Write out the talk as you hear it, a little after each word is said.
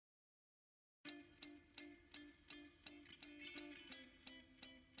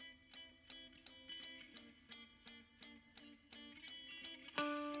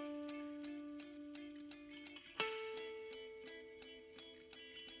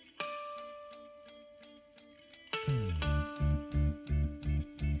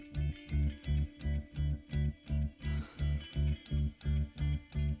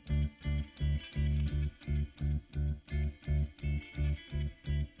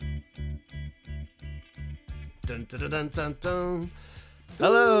Dun, dun, dun, dun, dun.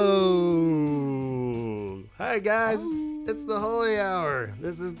 Hello. Hi, guys. It's the Holy Hour.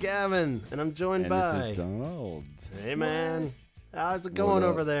 This is Gavin, and I'm joined by... This is Donald. Hey, man. How's it going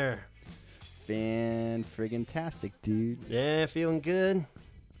over there? Fan-friggin-tastic, dude. Yeah, feeling good?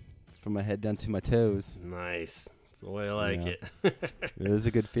 From my head down to my toes. Nice. That's the way I like it. It was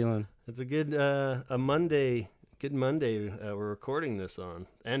a good feeling. It's a good a Monday. Good Monday we're recording this on,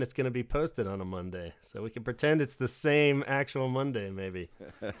 and it's going to be posted on a Monday, so we can pretend it's the same actual Monday, maybe.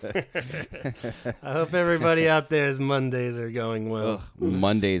 I hope everybody out there's Mondays are going well. Ugh,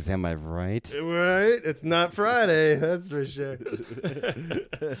 Mondays, am I right? Right? It's not Friday, that's for sure.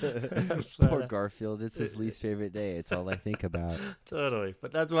 Poor Garfield. It's his least favorite day. It's all I think about. Totally,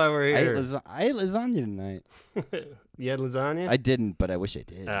 but that's why we're here. I ate lasagna tonight. You had lasagna? I didn't, but I wish I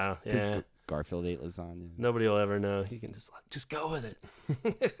did. Oh, yeah. Garfield ate lasagna. Nobody will ever know. You can just go with it.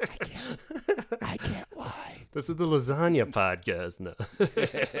 I can't lie. This is the Lasagna Podcast now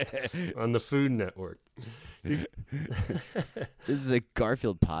on the Food Network. This is a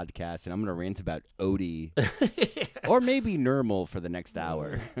Garfield podcast, and I'm going to rant about Odie. Or maybe Nermal for the next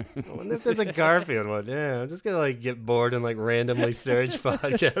hour. I wonder if there's a Garfield one. Yeah, I'm just going to get bored and randomly search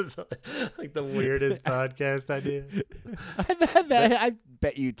podcasts. Like the weirdest podcast idea. I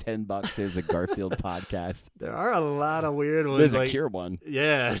bet you $10 there's a Garfield podcast. There are a lot of weird ones. There's a Cure one.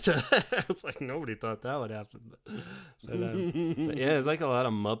 Yeah. It's like nobody thought that would happen. But yeah, there's a lot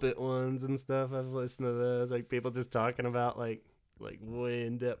of Muppet ones and stuff. I've listened to those. People just talking about like way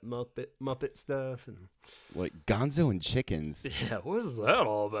in-depth Muppet stuff and Gonzo and chickens. Yeah, what is that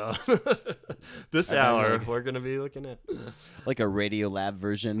all about? This hour we're gonna be looking at like a Radio Lab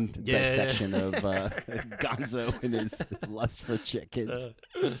dissection of Gonzo and his lust for chickens.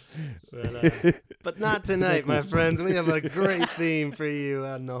 But not tonight, my friends. We have a great theme for you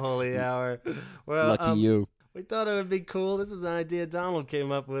on the Holy Hour. Well, lucky you. We thought it would be cool. This is an idea Donald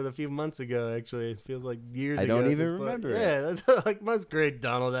came up with a few months ago, actually. It feels like years ago. I don't even remember it. Yeah, that's like most great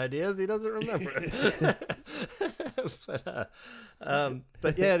Donald ideas. He doesn't remember it.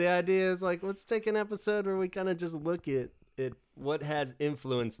 But yeah, the idea is let's take an episode where we kind of just look at what has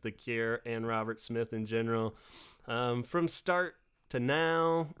influenced The Cure and Robert Smith in general from start to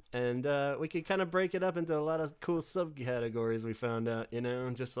now, and we could kind of break it up into a lot of cool subcategories we found out,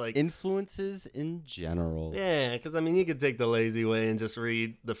 just influences in general. Yeah, because you could take the lazy way and just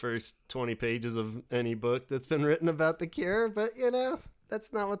read the first 20 pages of any book that's been written about The Cure, but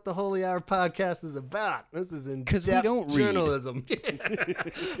that's not what the Holy Hour podcast is about. This is in-depth journalism. We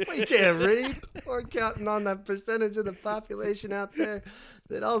can't read. We're counting on that percentage of the population out there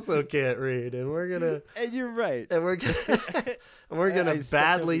that also can't read, and we're gonna. And you're right. And we're gonna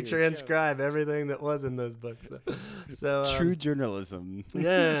badly transcribe everything that was in those books. So true journalism.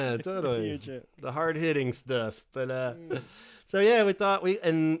 Yeah, totally. The hard-hitting stuff, but so yeah, we thought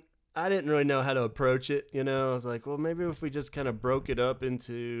I didn't really know how to approach it, I was like, well, maybe if we just kind of broke it up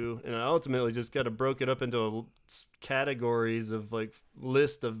into, and I ultimately just kind of broke it up into categories of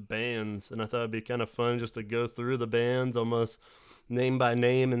list of bands, and I thought it'd be kind of fun just to go through the bands almost name by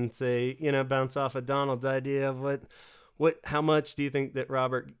name and say, bounce off of Donald's idea of how much do you think that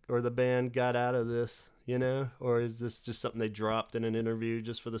Robert or the band got out of this, or is this just something they dropped in an interview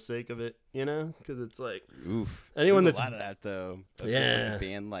just for the sake of it, because it's oof. Anyone There's that's a lot of that though. Yeah. Just a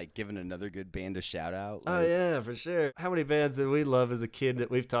band giving another good band a shout out. Oh yeah, for sure. How many bands did we love as a kid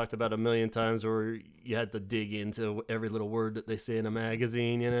that we've talked about a million times where you had to dig into every little word that they say in a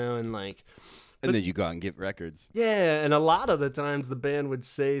magazine, and then you go out and get records. Yeah, and a lot of the times the band would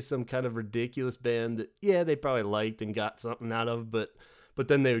say some kind of ridiculous band that, they probably liked and got something out of, but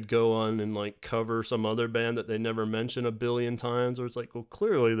then they would go on and cover some other band that they never mention a billion times, or it's well,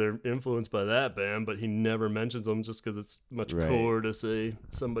 clearly they're influenced by that band, but he never mentions them just because it's much cooler to say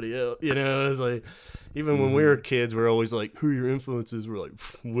somebody else. It's even when we were kids, we're always who are your influences? We're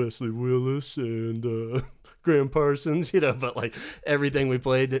Wesley Willis and Graham Parsons, but everything we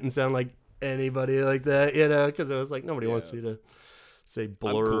played didn't sound like anybody like that, because it was nobody wants you to say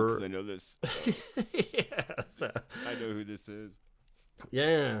Blur. I'm cool 'cause I know this. Yeah, so I know who this is.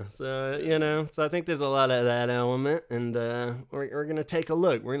 Yeah, so so I think there's a lot of that element, and we're gonna take a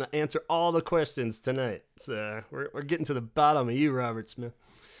look. We're gonna answer all the questions tonight. So we're getting to the bottom of you, Robert Smith.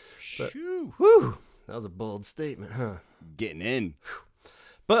 But, whew, that was a bold statement, huh? Getting in.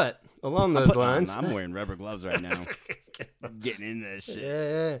 But along those lines, I'm wearing rubber gloves right now. Getting in this shit.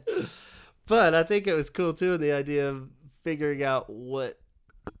 Yeah. But I think it was cool too, the idea of figuring out what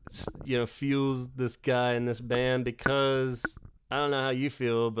fuels this guy in this band, because I don't know how you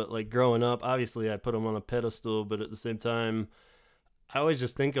feel, but growing up, obviously I put him on a pedestal, but at the same time, I always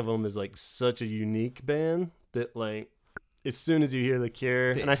just think of them as like such a unique band that like as soon as you hear The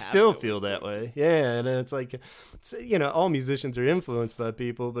Cure, They and I have still no feel that way. influences. Yeah, and it's like, all musicians are influenced by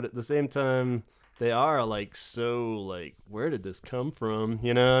people, but at the same time, they are like so like, where did this come from?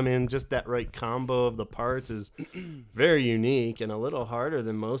 I mean, just that right combo of the parts is very unique and a little harder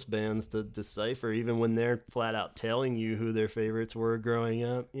than most bands to decipher, even when they're flat out telling you who their favorites were growing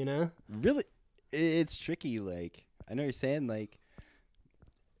up. Really, it's tricky. Like, I know you're saying, like,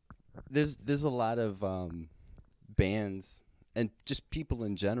 there's a lot of bands and just people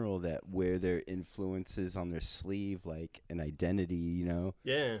in general that wear their influences on their sleeve, like an identity.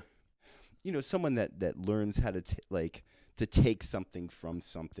 Yeah. Someone that learns how to to take something from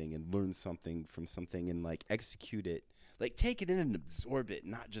something and learn something from something and like execute it, like take it in and absorb it,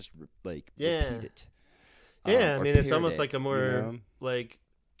 not just repeat it. Yeah, I or mean, it's parrot almost it, like a more like,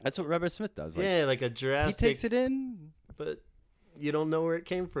 that's what Robert Smith does. Like, yeah, like a he drastic. takes it in, but you don't know where it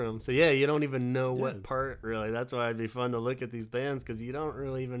came from. So yeah, you don't even know Yeah. what part really. That's why it'd be fun to look at these bands, because you don't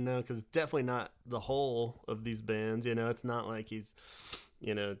really even know, because it's definitely not the whole of these bands. It's not like he's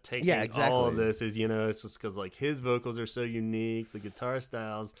taking all of exactly. this is, it's just because like his vocals are so unique, the guitar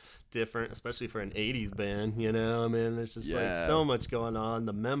style's different, especially for an 80s band. I mean, there's just like Yeah. so much going on.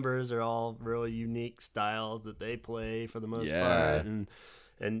 The members are all really unique styles that they play for the most Yeah. part, and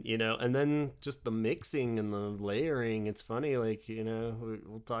and then just the mixing and the layering. It's funny, like,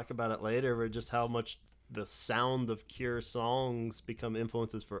 we'll talk about it later, where just how much the sound of Cure songs become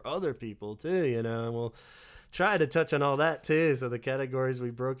influences for other people too, and we'll try to touch on all that too. So the categories we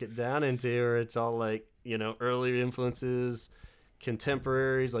broke it down into, where it's all like, early influences,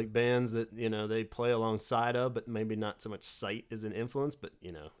 contemporaries, like bands that they play alongside of, but maybe not so much sight as an influence, but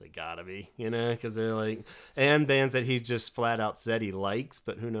they gotta be, because they're like, and bands that he's just flat out said he likes,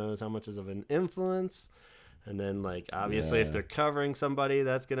 but who knows how much is of an influence. And then, like, obviously if they're covering somebody,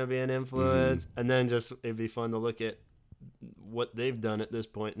 that's gonna be an influence. And then just, it'd be fun to look at what they've done at this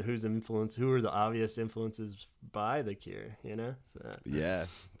point and who are the obvious influences by The Cure, so Yeah.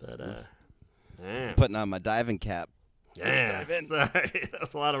 but yeah. Putting on my diving cap. Yeah, dive in. sorry,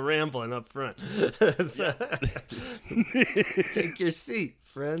 that's a lot of rambling up front. So, take your seat,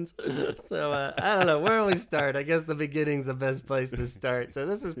 friends. So I don't know, where do we start? I guess the beginning's the best place to start. So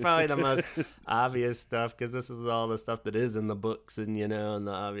this is probably the most obvious stuff, because this is all the stuff that is in the books, and and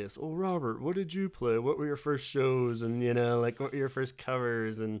the obvious. Oh, Robert, what did you play? What were your first shows? And like, what were your first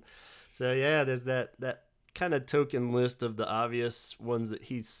covers? And so yeah, there's that kind of token list of the obvious ones that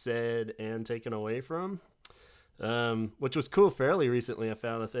he's said and taken away from. Which was cool. Fairly recently, I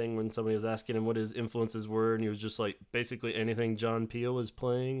found a thing when somebody was asking him what his influences were, and he was just like, basically anything John Peel was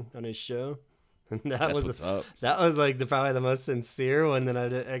playing on his show. And That's what's up. that was like probably the most sincere one that I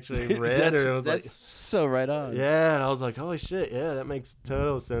actually read. Or it was that's like, so right on. yeah, and I was like, holy shit, yeah, that makes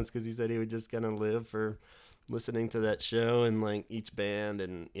total sense, because he said he would just kind of live for listening to that show and like each band,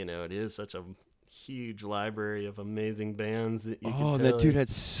 and it is such a huge library of amazing bands that you can tell. That dude had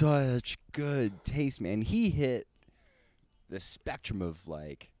such good taste, man. He hit the spectrum of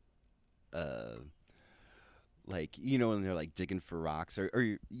like when they're like digging for rocks, or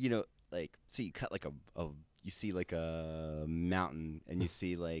like, so you cut like you see like a mountain, and you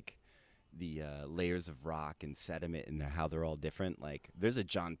see like the layers of rock and sediment and how they're all different. Like, there's a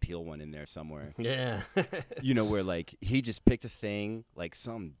John Peel one in there somewhere. Yeah. Where like he just picked a thing, like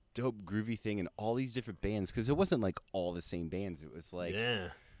some dope groovy thing, in all these different bands, because it wasn't like all the same bands. It was like, yeah,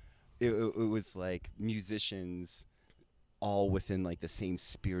 it was like musicians all within like the same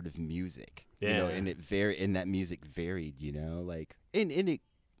spirit of music. Yeah. And that music varied, like, and it,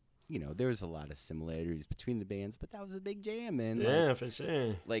 there was a lot of similarities between the bands, but that was a big jam, man. Yeah, like, for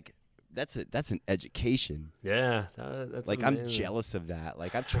sure. Like, that's an education. Yeah, that's like, amazing. I'm jealous of that.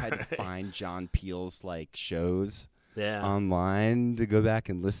 Like, I've tried to find John Peel's like shows online to go back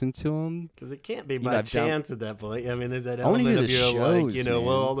and listen to them, because it can't be by chance at that point. I mean, there's that I wanna element hear of the like, shows, well, man.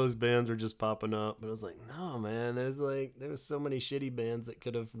 all those bands were just popping up, but I was like, no, man, there was so many shitty bands that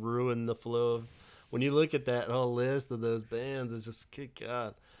could have ruined the flow of. When you look at that whole list of those bands, it's just, good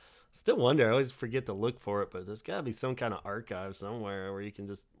God. Still wonder, I always forget to look for it, but there's got to be some kind of archive somewhere where you can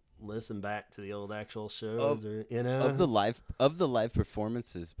just listen back to the old actual shows, or of the live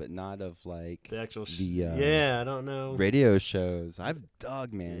performances, but not of like the actual I don't know, radio shows. I've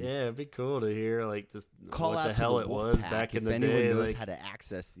dug, man. Yeah, it'd be cool to hear like just Call what out the to hell the it Wolf was Pack back in if the anyone day. knows Like, how to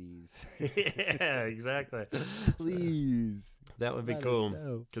access these. Yeah, exactly. Please, that would be let us cool.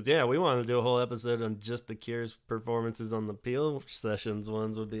 know. Because we want to do a whole episode on just the Cure's performances on the Peel sessions.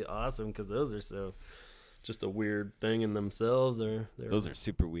 Ones would be awesome, because those are so just a weird thing in themselves. Those are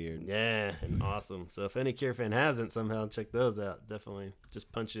super weird. Yeah, and awesome. So if any Cure fan hasn't, somehow check those out. Definitely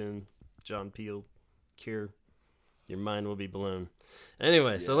just punch in John Peel Cure your mind will be blown.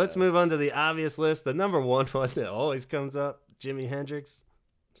 Anyway, so let's Yeah. move on to the obvious list. The number one that always comes up, Jimi Hendrix.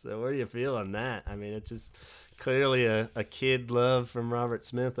 So where do you feel on that? I mean, it's just clearly a kid love from Robert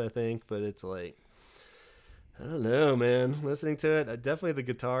Smith, I think, but it's like, I don't know, man. Listening to it, definitely the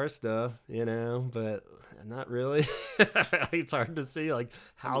guitar stuff, but not really. It's hard to see like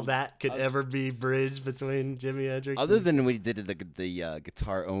how that could ever be bridged between Jimi Hendrix. Other than when he did the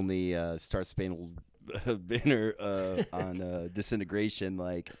guitar only Star Spangled Banner on Disintegration,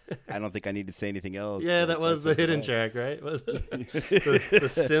 like I don't think I need to say anything else. Yeah, like, that was the hidden track, right? Was it? the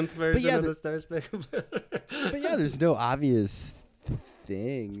synth version of the Star Spangled Banner. But yeah, there's no obvious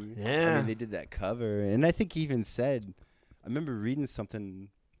thing. Yeah. I mean, they did that cover, and I think he even said, I remember reading something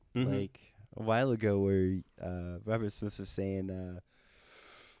like a while ago where Robert Smith was saying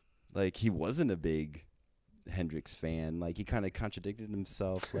like he wasn't a big Hendrix fan. Like he kind of contradicted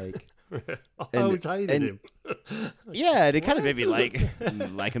himself. Like I was hiding him. Yeah, and it kind of made me like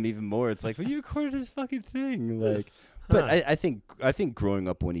him even more. It's like, well, you recorded his fucking thing, like. But I think growing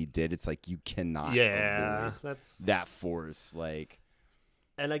up when he did, it's like you cannot avoid that's that force, like.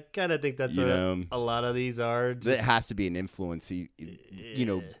 And I kind of think that's what a lot of these are. It has to be an influence.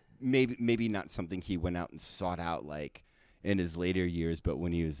 Maybe not something he went out and sought out like in his later years, but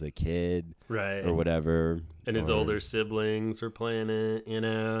when he was a kid, right, or whatever, and his older siblings were playing it,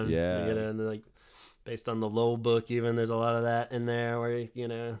 yeah, and like based on the Lowell book, even there's a lot of that in there where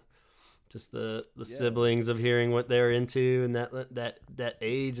just the siblings of hearing what they're into and that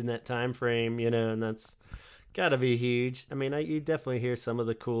age and that time frame, and that's gotta be huge. I mean, you definitely hear some of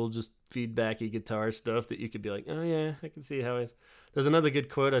the cool, just feedbacky guitar stuff that you could be like, oh yeah, I can see how he's. There's another good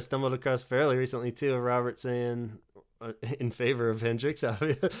quote I stumbled across fairly recently too of Robert saying in favor of Hendrix,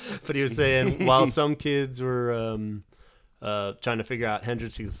 but he was saying while some kids were trying to figure out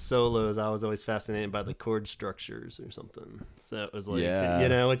Hendrix's solos, I was always fascinated by the chord structures or something. So it was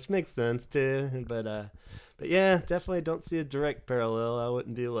like, which makes sense too. But yeah, definitely don't see a direct parallel. I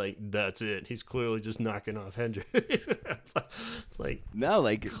wouldn't be like, that's it. He's clearly just knocking off Hendrix. It's like no,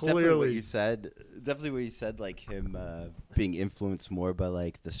 like clearly. Definitely what you said, like him being influenced more by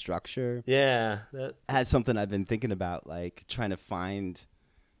like the structure. Yeah, that has something I've been thinking about, like trying to find.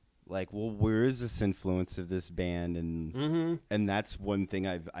 Like, well, where is this influence of this band? And that's one thing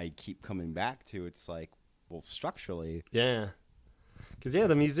I keep coming back to. It's like, well, structurally. Yeah. Because,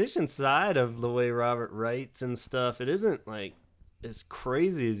 the musician side of the way Robert writes and stuff, it isn't, like, as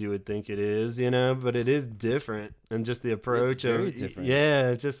crazy as you would think it is, but it is different. And just the approach it's very different.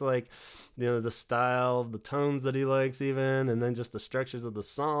 Yeah, it's just like, the style, the tones that he likes even, and then just the structures of the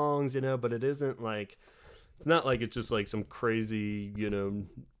songs, but it isn't like, it's not like it's just like some crazy,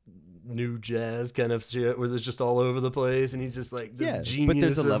 new jazz kind of shit where there's just all over the place and he's just like this genius. But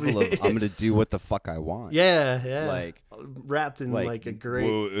there's a level of I'm gonna do what the fuck I want. Yeah. Like wrapped in like a great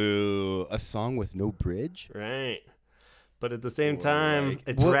a song with no bridge. Right. But at the same time,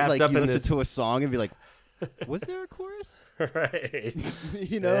 it's what, wrapped like up you in listen this to a song and be like, was there a chorus? Right.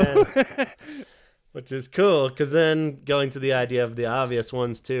 Yeah. Which is cool, because then going to the idea of the obvious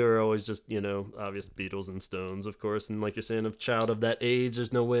ones too are always just, obvious Beatles and Stones, of course. And like you're saying, a child of that age,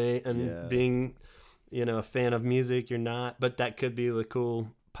 there's no way. And being, a fan of music, you're not. But that could be the cool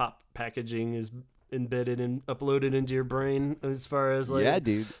pop packaging is embedded and uploaded into your brain as far as like. Yeah,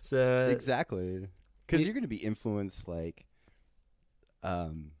 dude. So, exactly. Because you're going to be influenced like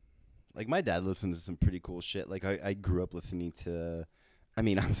my dad listened to some pretty cool shit. Like I grew up listening to. I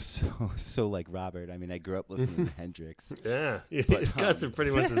mean, I'm so like Robert. I mean, I grew up listening to Hendrix. Yeah, but guys are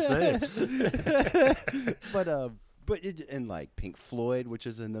pretty much the same. And like Pink Floyd, which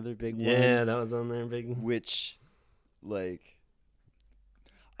is another big one. Yeah, that was on there big. Which, like,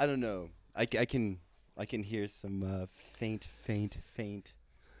 I don't know. I can hear some faint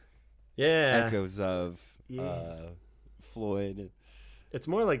echoes of Floyd. It's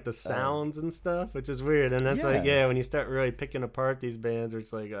more like the sounds and stuff, which is weird. And that's when you start really picking apart these bands where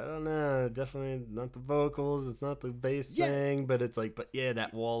it's like, I don't know, definitely not the vocals, it's not the bass thing, but it's like,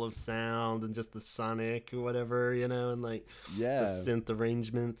 that wall of sound and just the sonic or whatever, and like the synth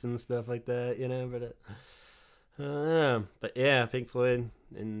arrangements and stuff like that, but I don't know. But Pink Floyd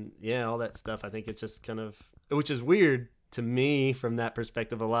and all that stuff, I think it's just kind of, which is weird to me from that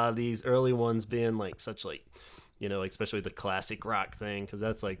perspective, a lot of these early ones being like such like, like especially the classic rock thing, because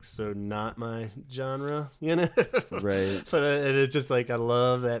that's like so not my genre, Right. But it's just like I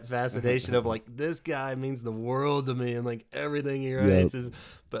love that fascination of like this guy means the world to me and like everything he writes is.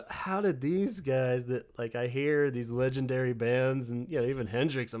 But how did these guys that like I hear these legendary bands and even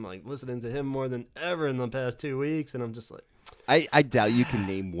Hendrix, I'm like listening to him more than ever in the past 2 weeks, and I'm just like, I doubt you can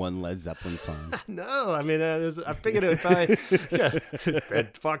name one Led Zeppelin song. No, I mean, I figured it was probably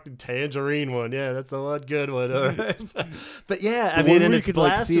that fucking Tangerine one. Yeah, that's the one good one. All right. But yeah, I mean, and it's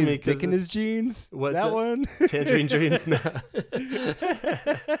blasphemy. Like, dick in his jeans. What's that one? Tangerine Dreams. No.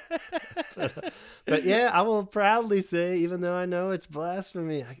 But yeah, I will proudly say, even though I know it's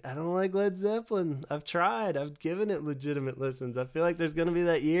blasphemy, I don't like Led Zeppelin. I've tried. I've given it legitimate listens. I feel like there's gonna be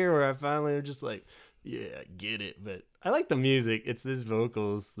that year where I finally am just like, yeah, I get it. But I like the music. It's these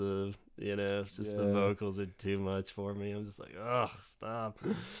vocals. It's just the vocals are too much for me. I'm just like, oh, stop.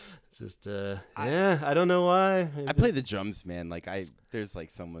 It's just, I don't know why. I play the drums, man. Like there's like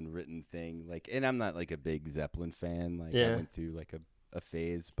someone written thing. Like, and I'm not like a big Zeppelin fan. Like I went through like a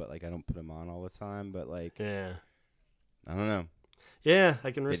phase, but like I don't put them on all the time. But like, I don't know. Yeah, I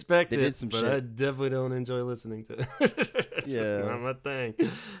can respect they it, did some but shit. I definitely don't enjoy listening to it. It's just not my thing.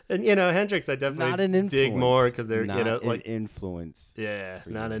 And Hendrix, I definitely dig more because they're not like influence. Yeah,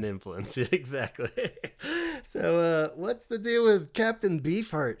 not an influence. Exactly. So, what's the deal with Captain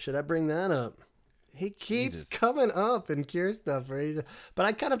Beefheart? Should I bring that up? He keeps coming up in Cure stuff, right? But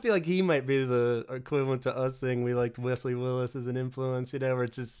I kind of feel like he might be the equivalent to us saying we liked Wesley Willis as an influence, where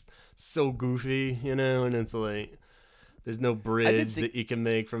it's just so goofy, and it's like there's no bridge that you can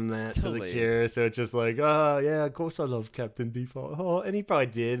make from that to the Cure. So it's just like, oh, yeah, of course I love Captain Beefheart. Oh, and he probably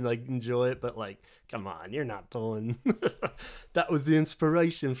did, like, enjoy it, but, like, come on, you're not pulling. That was the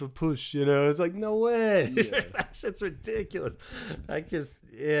inspiration for Push, It's like, no way. Yeah. That shit's ridiculous.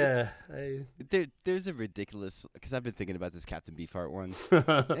 There's a ridiculous, because I've been thinking about this Captain Beefheart one,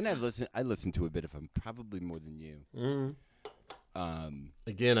 and I listened to a bit of him, probably more than you. Mm-hmm.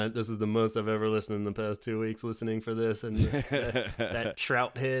 Again, this is the most I've ever listened in the past 2 weeks listening for this, and that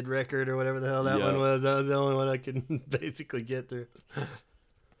Trout Head record or whatever the hell that one was. That was the only one I could basically get through.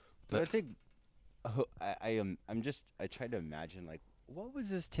 But I think I try to imagine like what was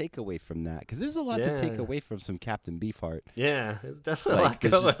his takeaway from that, because there's a lot to take away from some Captain Beefheart. Yeah, there's definitely a lot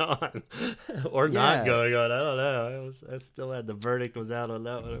going on, or not going on. I don't know. I still had the verdict was out on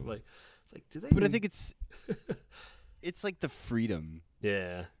that one. I'm like, it's like, do they? But I think it's. It's like the freedom.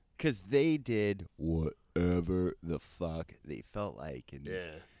 Yeah. Because they did whatever the fuck they felt like.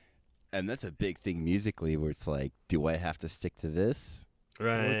 And that's a big thing musically where it's like, do I have to stick to this?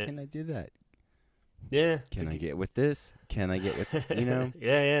 Right. Or can I do that? Yeah. Can I get with this? Can I get with,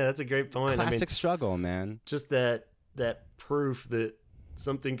 Yeah, that's a great point. Classic struggle, man. Just that proof that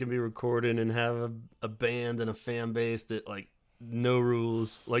something can be recorded and have a band and a fan base that, like, no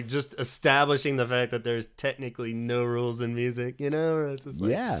rules, like just establishing the fact that there's technically no rules in music, it's just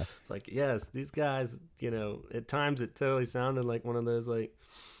like, it's like, yes, these guys, at times it totally sounded like one of those like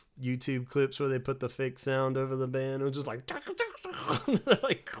YouTube clips where they put the fake sound over the band. It was just like,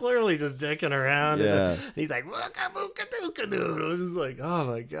 like clearly just dicking around. And he's like, wooka booka dooka doo. I was just like, oh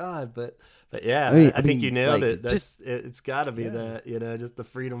my God. But yeah, I think you nailed it. It's got to be that, just the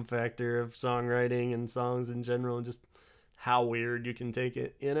freedom factor of songwriting and songs in general, and just how weird you can take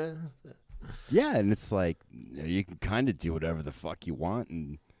it, Yeah, and it's like you can kind of do whatever the fuck you want,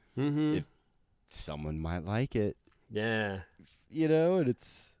 and if someone might like it, and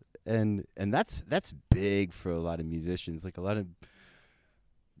it's and that's big for a lot of musicians. Like a lot of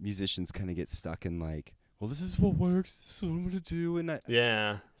musicians kind of get stuck in like, well, this is what works, this is what I'm gonna do, and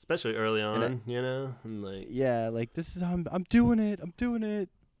especially early on, and like like this is how I'm doing it.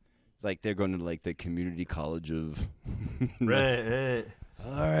 Like they're going to like the community college of right.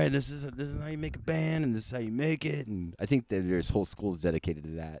 All right, this is how you make a band, and this is how you make it, and I think that there's whole schools dedicated to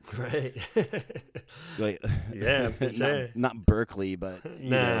that. Right. Like for sure. Not Berkeley, but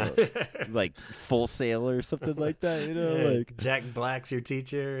like Full Sail or something like that. Like Jack Black's your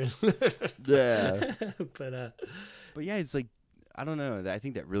teacher. Yeah. But yeah, it's like I don't know. I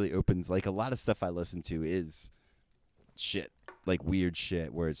think that really opens like a lot of stuff I listen to is shit. Like weird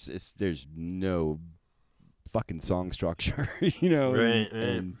shit where it's there's no fucking song structure, right.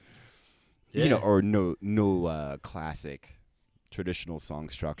 And, or no classic traditional song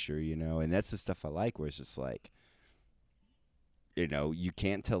structure, and that's the stuff I like where it's just like, you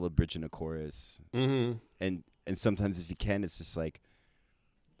can't tell a bridge and a chorus, and sometimes if you can, it's just like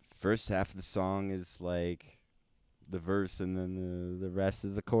first half of the song is like the verse and then the rest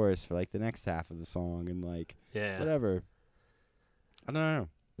is the chorus for like the next half of the song, and like whatever. I don't know.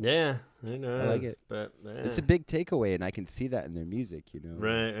 Yeah, I know. I like it. But it's a big takeaway, and I can see that in their music,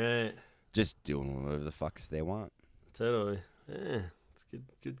 Right. Just doing whatever the fucks they want. Totally. Yeah, it's a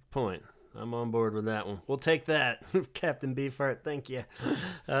good point. I'm on board with that one. We'll take that, Captain Beefheart. Thank you.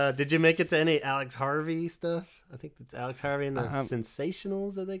 Did you make it to any Alex Harvey stuff? I think it's Alex Harvey and the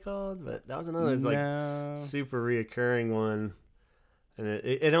Sensationals, are they called? But that was another like super reoccurring one. And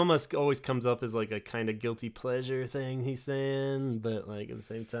it almost always comes up as like a kind of guilty pleasure thing he's saying, but like at the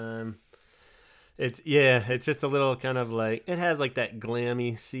same time, it's just a little kind of like it has like that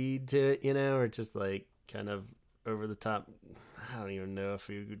glammy seed to it, or just like kind of over the top. I don't even know if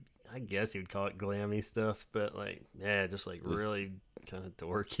you would. I guess you would call it glammy stuff, but like just like really kind of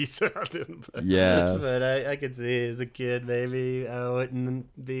dorky sounding. But, Yeah, but I could see as a kid maybe I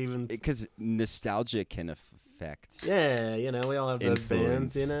wouldn't be even because nostalgia can affect. Yeah, we all have those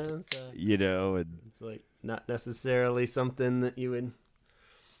bands, influence, so and it's like not necessarily something that you would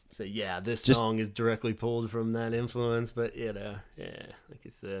say, yeah, this Just- song is directly pulled from that influence, but like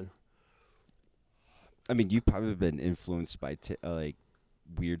you said. I mean, you've probably been influenced by like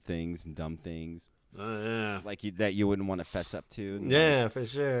weird things and dumb things. Oh yeah, like that you wouldn't want to fess up to. And yeah, for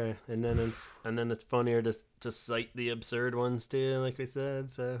sure. And then it's funnier to cite the absurd ones too, like we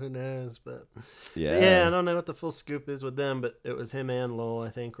said. So who knows? But yeah, I don't know what the full scoop is with them, but it was him and Lowell, I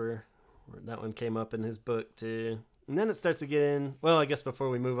think, where that one came up in his book too. And then it starts to get in. Well, I guess before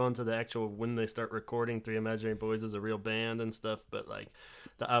we move on to the actual when they start recording Three Imaginary Boys as a real band and stuff, but like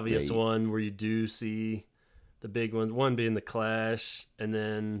the obvious one where you do see the big one being the Clash, and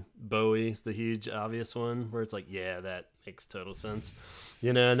then Bowie's the huge obvious one where it's like, yeah, that makes total sense.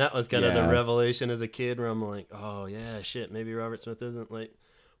 And that was kind of the revelation as a kid where I'm like, oh yeah, shit, maybe Robert Smith isn't like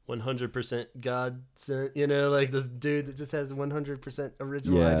 100% God sent, like this dude that just has 100%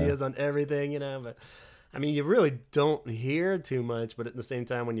 original ideas on everything, but I mean, you really don't hear too much, but at the same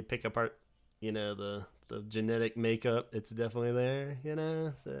time, when you pick apart, the genetic makeup, it's definitely there,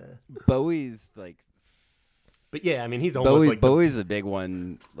 so. Bowie's like. But yeah, I mean, he's almost Bowie's a big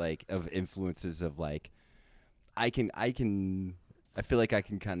one, like, of influences of like, I feel like I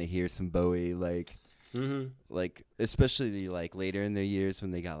can kind of hear some Bowie, like, like especially like later in their years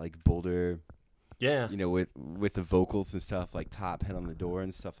when they got like bolder, with the vocals and stuff, like Top Head on the Door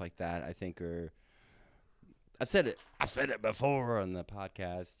and stuff like that. I think I've said it before on the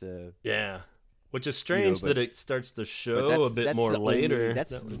podcast. Which is strange that it starts to show a bit more later.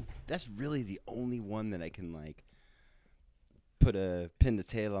 That's really the only one that I can like put a pin the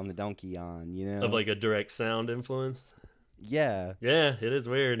tail on the donkey on, of like a direct sound influence. Yeah, it is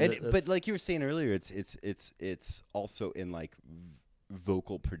weird. But like you were saying earlier, it's also in like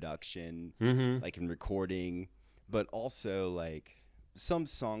vocal production, like in recording, but also like some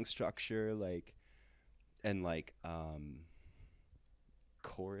song structure, like and like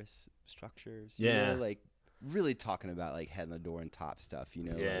chorus structures, like really talking about like Head on the Door and Top stuff,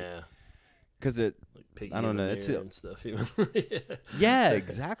 because like, I don't know, it's and stuff even.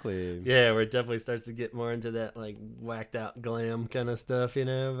 exactly. Yeah, where it definitely starts to get more into that like whacked out glam kind of stuff,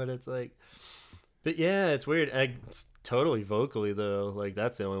 but it's like, but yeah, it's weird. It's totally vocally though, like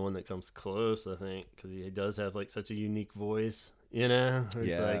that's the only one that comes close, I think, because he does have like such a unique voice,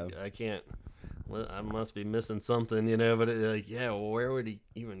 it's like I can't. I must be missing something, but where would he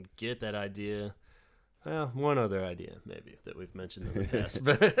even get that idea? Well, one other idea maybe that we've mentioned in the past,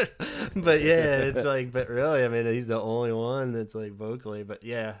 but yeah, it's like, but really, I mean, he's the only one that's like vocally, but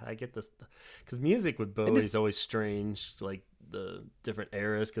yeah, I get this because music with Bowie is always strange, like the different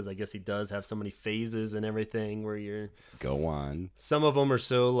eras, because I guess he does have so many phases and everything where you're go on. Some of them are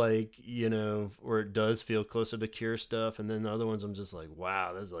so like, where it does feel closer to Cure stuff, and then the other ones I'm just like,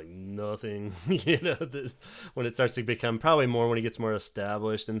 wow, there's like nothing, when it starts to become probably more when he gets more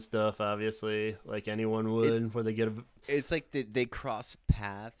established and stuff, obviously, like anyone would, where they get it's like they cross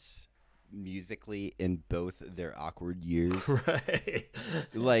paths musically in both their awkward years. Right.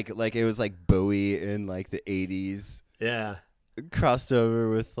 like it was like Bowie in like the 80s. Yeah. Crossed over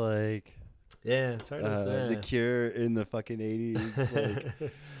with like it's hard to say. The Cure in the fucking 80s.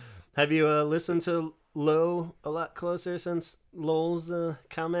 Like. Have you listened to Low a lot closer since Lowell's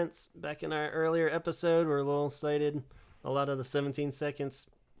comments back in our earlier episode where Lowell cited a lot of the 17 seconds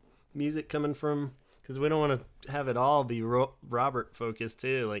music coming from, because we don't want to have it all be Robert focused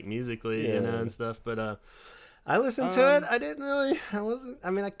too, like musically, and stuff, but I listened to it.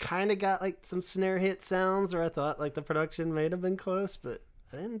 I kind of got like some snare hit sounds where I thought like the production may have been close, but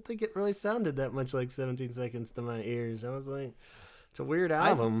I didn't think it really sounded that much like 17 seconds to my ears. I was like, it's a weird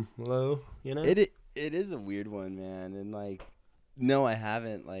album, Low, It is a weird one, man. And like, no, I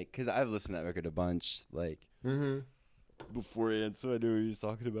haven't, like, because I've listened to that record a bunch, like, beforehand, so I knew what he was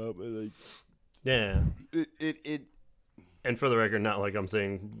talking about, but like, yeah. It And for the record, not like I'm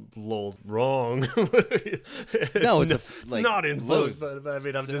saying Lowell's wrong. No, it's it's not influenced, Lowell's but I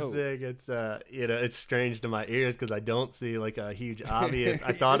mean, I'm just dope. saying it's it's strange to my ears because I don't see like a huge obvious.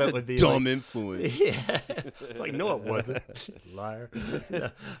 I thought It's it a would be dumb like, influence. yeah, it's like no, it wasn't, liar. Yeah.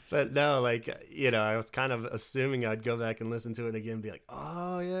 But no, like I was kind of assuming I'd go back and listen to it again, and be like,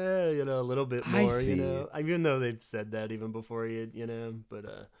 oh yeah, a little bit I more, see. even though they've said that even before but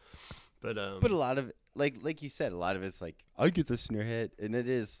But a lot of like you said, a lot of it's like I get this in your head, and it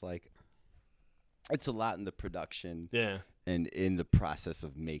is like it's a lot in the production yeah, and in the process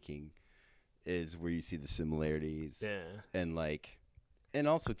of making is where you see the similarities yeah, and and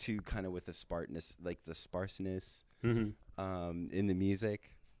also too kind of with the sparseness in the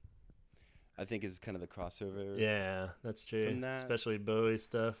music. I think is kind of the crossover. yeah, that's true. From that. Especially Bowie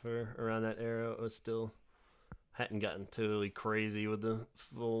stuff or around that era, it was still hadn't gotten totally crazy with the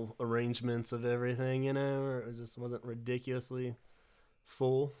full arrangements of everything, or it just wasn't ridiculously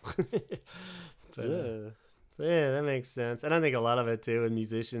full. But Yeah. so yeah, that makes sense. And I think a lot of it too, with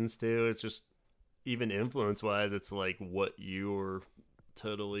musicians too, it's just even influence wise, it's like what you were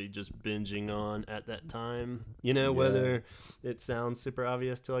totally just binging on at that time. Whether it sounds super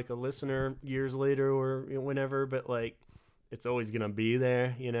obvious to like a listener years later or whenever, but like it's always gonna be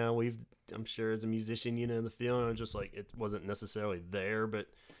there. I'm sure as a musician, the feeling, just like it wasn't necessarily there, but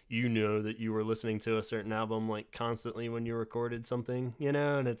that you were listening to a certain album like constantly when you recorded something,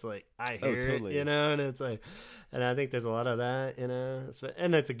 and it's like I hear totally. it, and it's like, and I think there's a lot of that,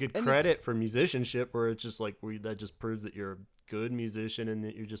 and that's a good And credit it's for musicianship, where it's just like that just proves that you're a good musician and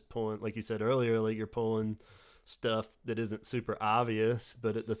that you're just pulling, like you said earlier, like you're pulling stuff that isn't super obvious,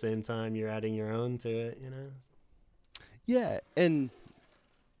 but at the same time you're adding your own to it. yeah, and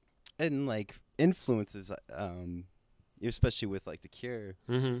like influences especially with like The Cure,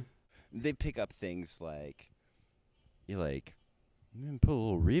 they pick up things like you put a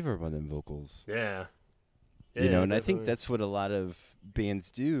little reverb on them vocals. Yeah. And definitely. I think that's what a lot of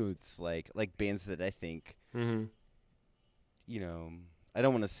bands do. It's like bands that I think I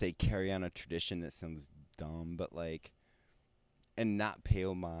don't want to say carry on a tradition, that sounds dumb, but and not pay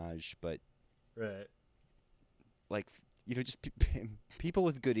homage, but right. Just people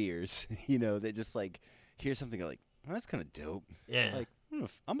with good ears, they just hear something like, oh, that's kind of dope. Yeah.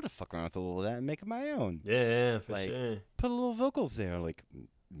 I'm gonna fuck around with a little of that and make it my own. Yeah, for sure. Put a little vocals there.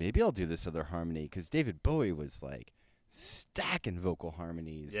 Maybe I'll do this other harmony, because David Bowie was stacking vocal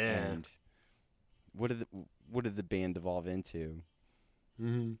harmonies. Yeah. And what did the band evolve into?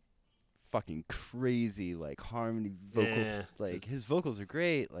 Fucking crazy harmony vocals. Yeah, his vocals are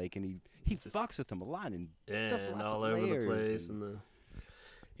great. And he fucks with them a lot and does and lots all of over layers the place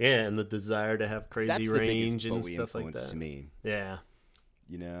and the desire to have crazy that's range the and Bowie stuff like influence that. to me. Yeah.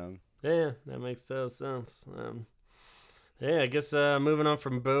 Yeah, that makes total sense. I guess moving on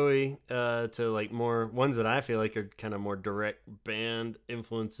from Bowie to more ones that I feel like are kind of more direct band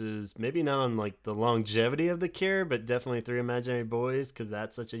influences, maybe not on the longevity of The Cure, but definitely Three Imaginary Boys, because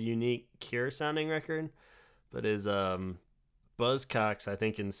that's such a unique Cure sounding record, but is Buzzcocks, I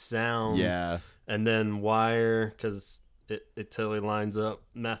think, in sound. Yeah. And then Wire, because it totally lines up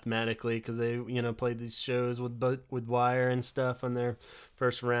mathematically, because they played these shows with Wire and stuff on their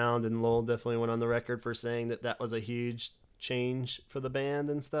first round, and Lowell definitely went on the record for saying that was a huge change for the band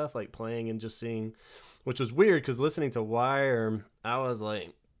and stuff, playing and just seeing, which was weird because listening to Wire, I was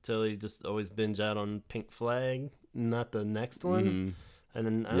totally just always binge out on Pink Flag, not the next one. And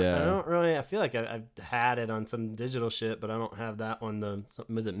then I don't really, I feel like I've had it on some digital shit, but I don't have that one.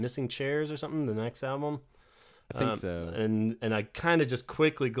 Was it Missing Chairs or something, the next album? I think so. And I kind of just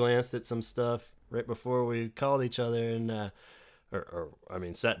quickly glanced at some stuff right before we called each other, and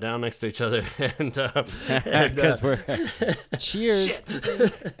sat down next to each other, and because we're cheers.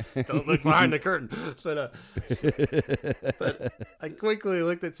 Don't look behind the curtain. But I quickly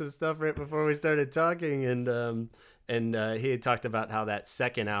looked at some stuff right before we started talking, and he had talked about how that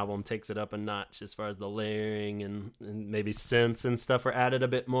second album takes it up a notch as far as the layering and maybe synths and stuff are added a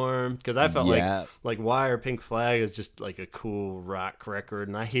bit more. Because I felt like Wire, Pink Flag is just a cool rock record,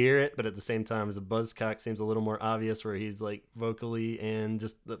 and I hear it, but at the same time, as a Buzzcock seems a little more obvious, where he's vocally and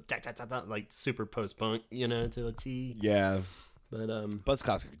just the super post punk, to a T. Yeah. But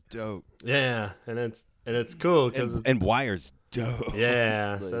Buzzcocks are dope. Yeah, and it's cool because and Wire's dope.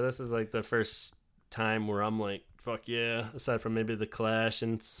 Yeah. So this is the first time where I'm fuck yeah, aside from maybe the Clash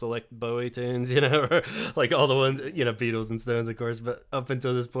and select Bowie tunes, or all the ones, Beatles and Stones, of course, but up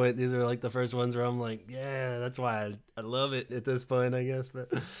until this point, these are the first ones where I'm yeah, that's why I love it at this point, I guess.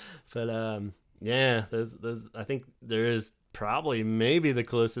 But yeah, there's I think there is probably maybe the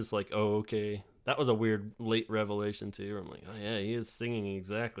closest oh okay that was a weird late revelation too. I'm like, oh yeah, he is singing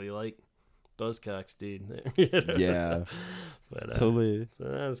exactly like Buzzcocks did. You know, Yeah, but totally. so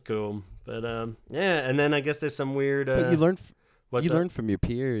that's cool. But yeah, and then I guess there's some weird. But you learn. What's You up? learn from your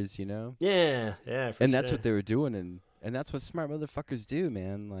peers, you know. Yeah, for And sure. that's what they were doing, and that's what smart motherfuckers do,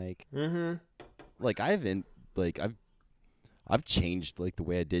 man. Like I've changed like the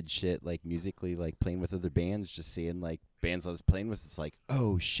way I did shit, like musically, like playing with other bands, just seeing like bands I was playing with. It's like,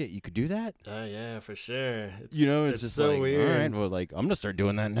 oh shit, you could do that. Oh yeah, for sure. It's just so like, weird. all right, well, like I'm gonna start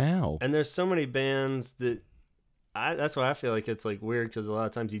doing that now. And there's so many bands that that's why I feel like it's like weird, because a lot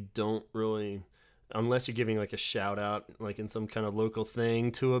of times you don't really, unless you're giving like a shout out like in some kind of local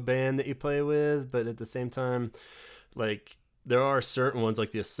thing to a band that you play with, but at the same time, like there are certain ones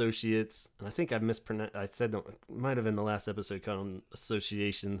like the Associates, and I think I mispronounced. I said it might have been the last episode called them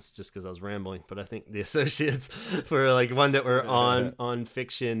Associations, just because I was rambling. But I think the Associates were like one that were on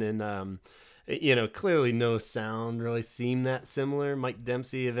Fiction, and you know, clearly no sound really seemed that similar. Mike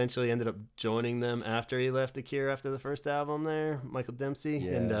Dempsey eventually ended up joining them after he left The Cure after the first album there, Michael Dempsey.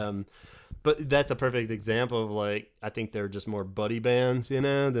 Yeah. And but that's a perfect example of like, I think they're just more buddy bands, you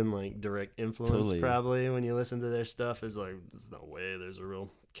know, than like direct influence. Totally. Probably when you listen to their stuff, it's like there's no way there's a real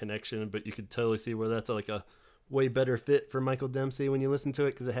connection, but you could totally see where that's like a way better fit for Michael Dempsey when you listen to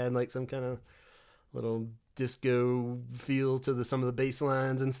it, because it had like some kind of little disco feel to some of the bass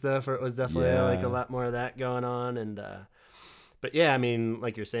lines and stuff, or it was definitely like a lot more of that going on. And but yeah, I mean,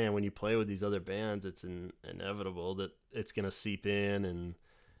 like you're saying, when you play with these other bands, it's inevitable that it's gonna seep in, and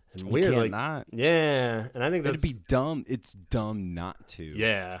weird, You can't like not. Yeah, and I think It'd be dumb. It's dumb not to.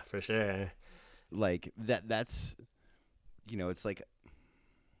 Yeah, for sure. Like that's, you know, it's like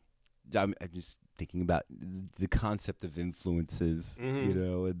I'm just thinking about the concept of influences, you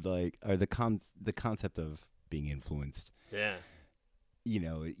know, and like, or the concept of being influenced. Yeah. You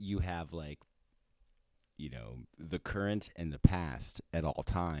know, you have like, you know, the current and the past at all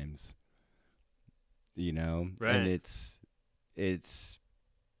times. You know, right. And it's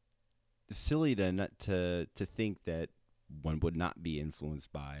silly to think that one would not be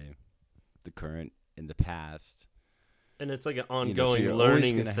influenced by the current and the past. And it's like an ongoing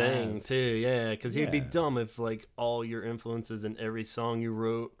learning thing too, yeah. Because you'd be dumb if like all your influences in every song you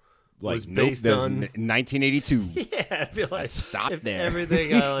wrote was based on 1982. Yeah, I feel like stop if there.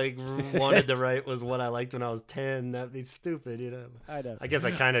 everything I like wanted to write was what I liked when I was 10, that'd be stupid, you know. I know. I guess I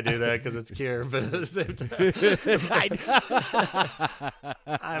kind of do that because it's Cure, but at the same time,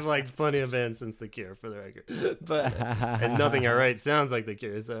 I've liked plenty of bands since The Cure, for the record. But and nothing I write sounds like The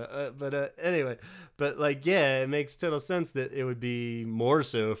Cure. So, anyway, but like, yeah, it makes total sense that it would be more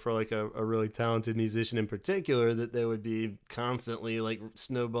so for like a really talented musician in particular, that they would be constantly like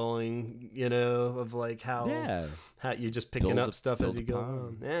snowballing, you know, of like how you're just picking up stuff as you go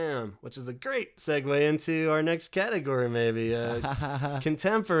on. Yeah, which is a great segue into our next category, maybe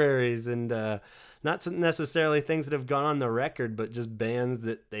contemporaries, and not necessarily things that have gone on the record, but just bands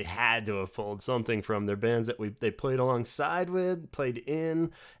that they had to have pulled something from. They're bands that they played alongside with, played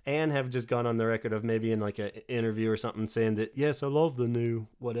in, and have just gone on the record of maybe in like an interview or something saying that, yes, I love the new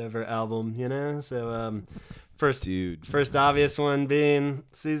whatever album, you know? So first obvious one being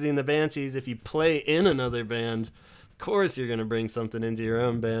Susie and the Banshees. If you play in another band, of course you're going to bring something into your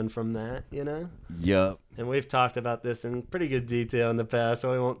own band from that, you know? Yep. And we've talked about this in pretty good detail in the past,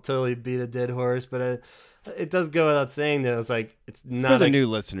 so I won't totally beat a dead horse, but it does go without saying that it's like, it's not for the new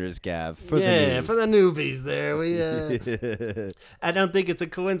listeners, Gav. For the newbies there. I don't think it's a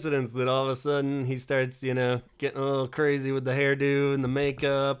coincidence that all of a sudden he starts, you know, getting a little crazy with the hairdo and the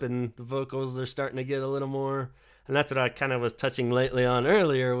makeup, and the vocals are starting to get a little more. And that's what I kind of was touching lately on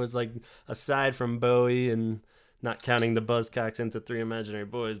earlier, was like, aside from Bowie, and not counting the Buzzcocks into Three Imaginary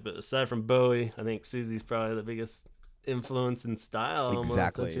Boys, but aside from Bowie, I think Susie's probably the biggest influence in style,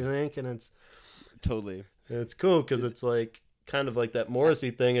 almost, don't you think? And it's totally. It's cool because it's like kind of like that Morrissey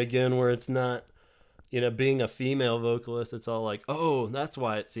thing again, where it's not, you know, being a female vocalist, it's all like, oh, that's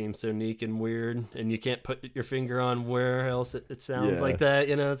why it seems so unique and weird, and you can't put your finger on where else it sounds like that,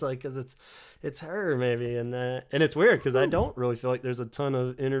 you know. It's like, because it's her maybe, and it's weird because I don't really feel like there's a ton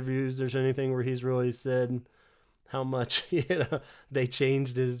of interviews or anything where he's really said how much, you know, they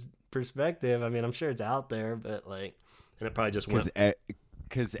changed his perspective. I mean, I'm sure it's out there, but like, and it probably just went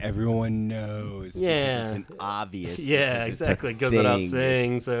because everyone knows. Yeah, it's an obvious. Yeah, exactly. It goes without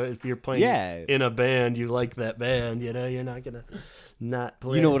saying. So if you're playing in a band, you like that band. You know, you're not gonna not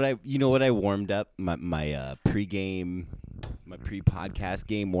play. You know what I warmed up my pre-game, my pre-podcast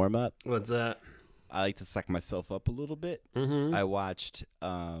game warm up. What's that? I like to suck myself up a little bit. Mm-hmm. I watched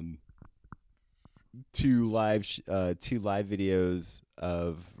two live videos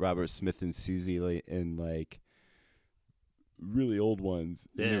of Robert Smith and Susie, like, and like really old ones.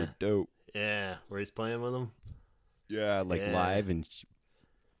 And they Yeah. were dope. Yeah, where he's playing with them. Yeah, like Yeah. live, and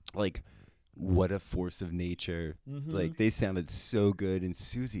like what a force of nature. Mm-hmm. Like they sounded so good, and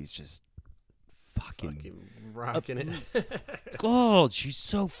Susie's just fucking rocking it. oh, she's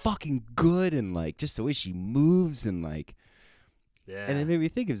so fucking good, and like just the way she moves, and like Yeah. and it made me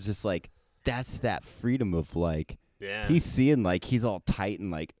think it's just like that's that freedom of like Yeah. he's seeing like he's all tight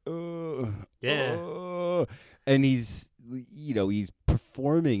and like Yeah. and he's he's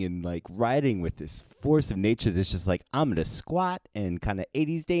performing and like riding with this force of nature that's just like I'm gonna squat and kind of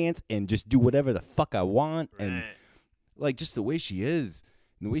 80s dance and just do whatever the fuck I want. Right. And like just the way she is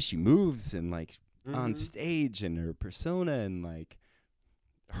and the way she moves and like on Mhm. stage and her persona and like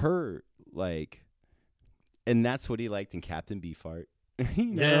her like, and that's what he liked in Captain Beefheart. You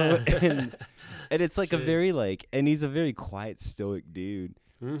know? Yeah. and it's like a Shit. very like, and he's a very quiet stoic dude.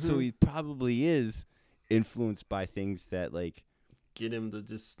 So Mhm. he probably is influenced by things that like Get him to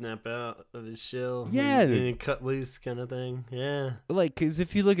just snap out of his shell. Yeah. And cut loose kind of thing. Yeah. like because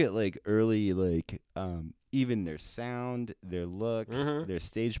if you look at like early like even their sound, their look, Mhm. their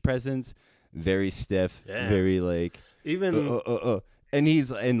stage presence, very stiff, Yeah. very like Even and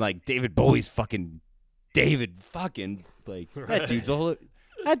he's and like David fucking like Right.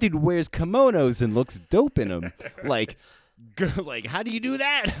 that dude wears kimonos and looks dope in them. Like like how do you do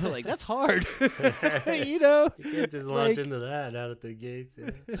that? Like that's hard. You know? you can't just launch like- into that out at the gates.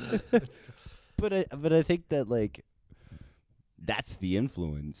 Yeah. but I think that like that's the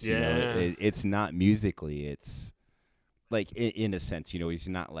influence. You know, Yeah. it's not musically. It's like in a sense, he's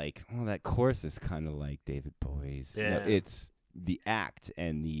not like, oh, that chorus is kind of like David Bowie's. No, Yeah. it's the act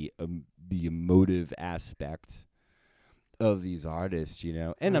and the emotive aspect of these artists.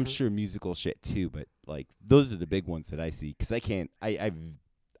 And I'm Mhm. sure musical shit too. But like those are the big ones that I see because I can't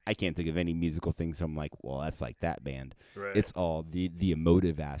think of any musical things. I'm like, well, that's like that band. Right. It's all the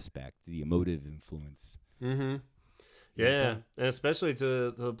emotive aspect, the emotive influence. Mm-hmm. You know what I'm Yeah, saying? and especially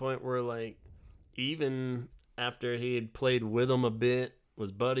to the point where, like, even after he had played with them a bit,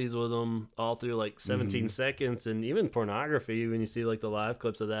 was buddies with them all through like 17 Mhm. seconds, and even Pornography, when you see like the live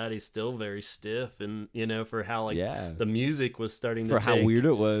clips of that, he's still very stiff, and for how like Yeah. the music was starting For to how take, weird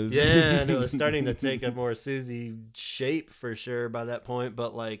it was. yeah, and it was starting to take a more Susie shape for sure by that point,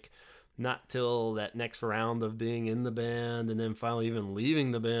 but like not till that next round of being in the band and then finally even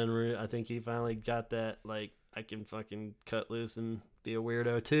leaving the band, I think he finally got that like I can fucking cut loose and be a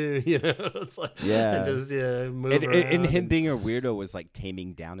weirdo too, it's like Yeah. and just move And around him being a weirdo was like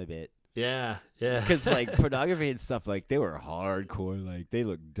taming down a bit. yeah Because like Pornography and stuff, like they were hardcore. Like they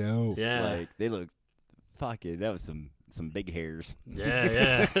looked dope. Yeah. Like they looked fucking. That was some big hairs.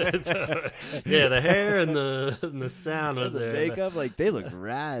 yeah yeah the hair and the sound was The there. makeup, like they looked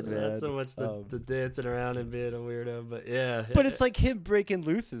rad, man. Not so much the dancing around and being a weirdo, but yeah. But it's like him breaking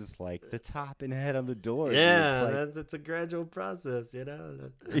loose is like the top and head on the door. yeah, It's it's a gradual process, like,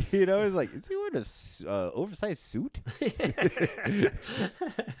 it's like, is he wearing a oversized suit? Is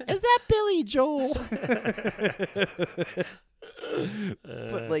that Billy Joel?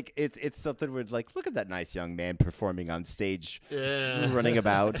 But like it's something where like, look at that nice young man performing on stage, yeah, running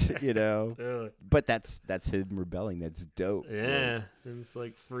about, Totally. But that's him rebelling. That's dope. Yeah, Like, and it's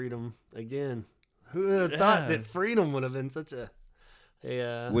like freedom again. Who would have thought Yeah. that freedom would have been such a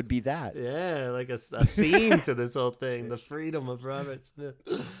would be that. yeah, like a theme to this whole thing, the freedom of Robert Smith.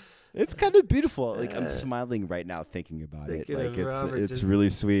 It's kind of beautiful. Like I'm smiling right now thinking about it. Thinking Like of Robert it's just really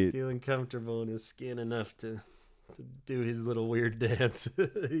sweet. Feeling comfortable in his skin enough to do his little weird dance.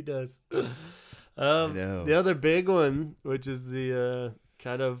 He does. know. The other big one, which is the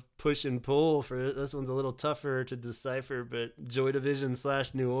kind of push and pull for it. This one's a little tougher to decipher, but Joy Division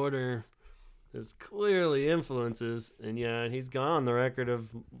 / New Order is clearly influences, and yeah, he's gone on the record of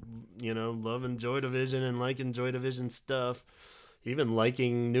loving Joy Division and liking Joy Division stuff, even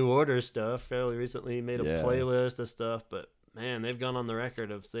liking New Order stuff. Fairly recently, he made a Yeah. playlist of stuff, but man, they've gone on the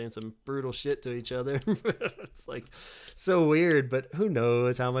record of saying some brutal shit to each other. It's like so weird, but who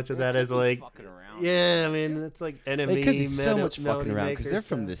knows how much of that is like. fucking around. Yeah, I mean, it's like enemy. They could be so much melody fucking around because maker they're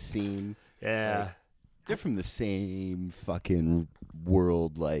from stuff. the scene. Yeah, like, they're from the same fucking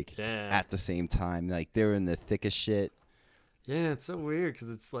world, like yeah, at the same time. Like they're in the thick of shit yeah. It's so weird because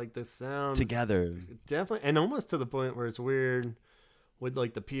it's like the sounds together. definitely, and almost to the point where it's weird with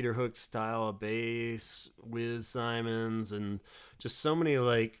like the Peter Hook style of bass with Simons and just so many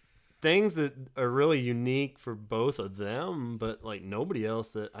like things that are really unique for both of them, but like nobody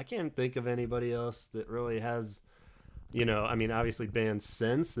else that I can't think of anybody else that really has you know, I mean, obviously bands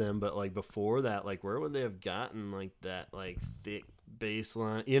since then, but like before that, like where would they have gotten like that like thick bass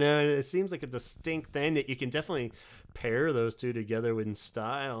line? You know, it seems like a distinct thing that you can definitely pair those two together with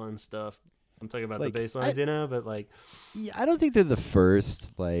style and stuff. I'm talking about the Like bass lines, you know, but like, yeah, I don't think they're the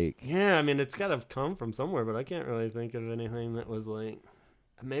first. Like, yeah, I mean, it's got to come from somewhere, but I can't really think of anything that was like,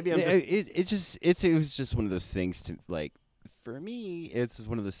 maybe I'm it was just one of those things to like. For me, it's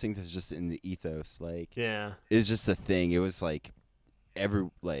one of those things that's just in the ethos. Like, yeah, it's just a thing. It was like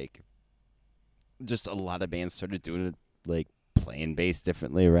just a lot of bands started doing it, like playing bass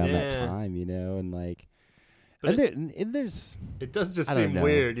differently around that Yeah. time, you know, and like, But there's it does just I don't seem know.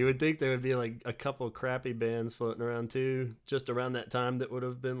 weird. You would think there would be like a couple crappy bands floating around too, just around that time that would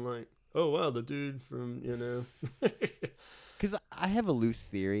have been like, oh wow, the dude from, you know. Because I have a loose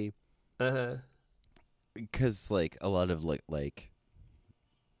theory. Uh-huh. Because like a lot of like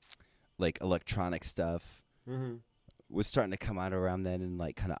electronic stuff Mm-hmm. was starting to come out around then, and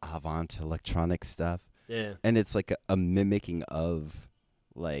like kind of avant electronic stuff, Yeah. and it's like a mimicking of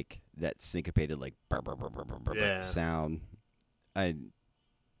like that syncopated like brr, brr, brr, brr, brr, brr, Yeah. sound,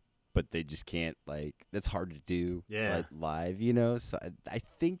 but they just can't, like, that's hard to do like live, you know. So I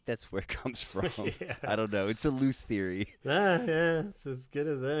think that's where it comes from. Yeah. I don't know. It's a loose theory. Yeah, it's as good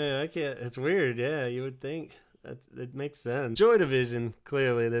as any. I can't. It's weird. Yeah, you would think it makes sense. Joy Division.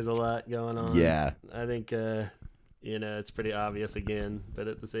 Clearly, there's a lot going on. Yeah. I think you know, it's pretty obvious again, but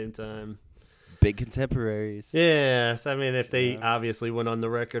at the same time, Big contemporaries. yes. I mean, if they Yeah. obviously went on the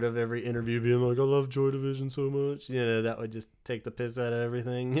record of every interview being like, "I love Joy Division so much," you know, that would just take the piss out of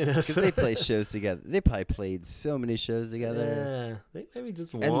everything. You know, Because they play shows together. They probably played so many shows together. Yeah, they maybe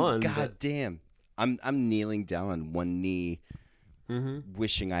just And one. god damn, I'm kneeling down on one knee,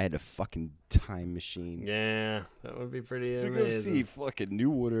 wishing I had a fucking time machine Yeah, that would be pretty to amazing. go see fucking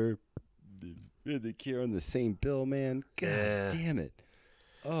New Order. The Cure on the same bill, man. God Yeah. damn it.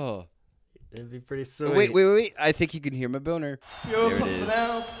 Oh. It'd be pretty sweet. Oh, wait. I think you can hear my boner. There it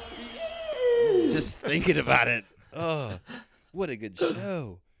is. Just thinking about it. Oh, what a good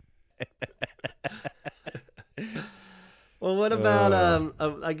show. Well, what about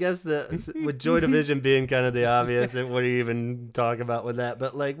I guess with Joy Division being kind of the obvious, and what do you even talk about with that?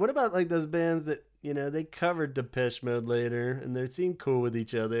 But like, what about like those bands that, you know, they covered Depeche Mode later, and they seemed cool with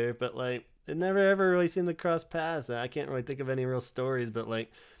each other, but like it never ever really seemed to cross paths. I can't really think of any real stories, but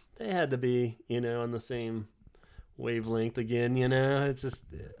like they had to be, you know, on the same wavelength again. You know, it's just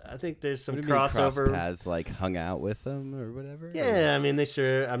I think there's some What do you mean, crossover. cross paths, like hung out with them or whatever? Yeah, I mean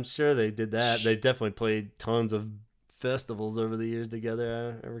I'm sure they did that. They definitely played tons of festivals over the years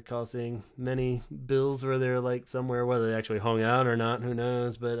together. I recall seeing many bills where they're like somewhere, whether they actually hung out or not, who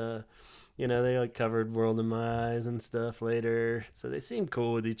knows, but you know, they like covered World in My Eyes and stuff later, so they seem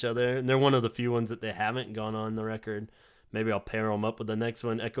cool with each other, and they're one of the few ones that they haven't gone on the record. Maybe I'll pair them up with the next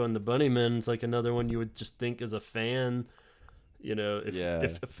one. Echo and the Bunnymen. It's like another one you would just think as a fan, you know,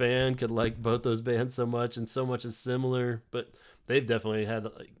 if a fan could like both those bands so much, and so much is similar, but they've definitely had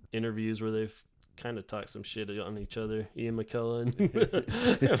like interviews where they've kind of talked some shit on each other, Ian McKellen.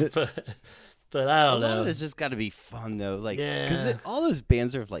 but I don't know. A lot of it's just got to be fun though, like, Yeah. because all those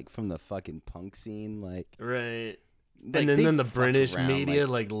bands are like from the fucking punk scene, like, Right. like And they then the fuck British around, media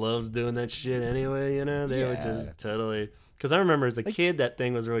like loves doing that shit anyway, you know? They would Yeah. just totally. Because I remember as a kid, that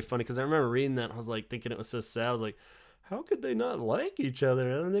thing was really funny. Because I remember reading that, and I was like thinking it was so sad. I was like, how could they not like each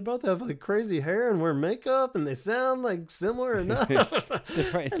other? I mean, they both have like crazy hair and wear makeup, and they sound like similar enough.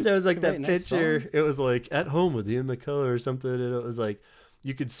 Right. And there was like They that write nice picture. songs. It was like At Home with Ian McKellen or something, and it was like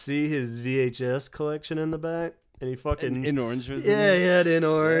you could see his VHS collection in the back, and he fucking in orange was yeah, in he it? had in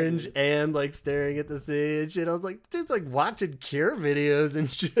orange and like staring at the sea and shit. I was like, dude's like watching Cure videos and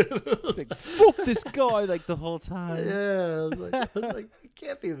shit. I was Like, fuck this guy, like the whole time. yeah, I was like, we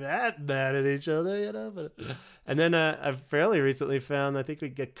can't be that mad at each other, you know. But and then I fairly recently found, I think we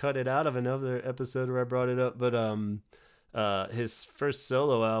get cut it out of another episode where I brought it up, but his first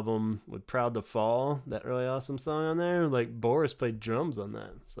solo album with Proud to Fall, that really awesome song on there, like Boris played drums on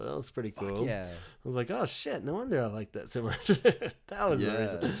that, so that was pretty Fuck cool. yeah. I was like, oh shit, no wonder I like that so much. That was the Yeah.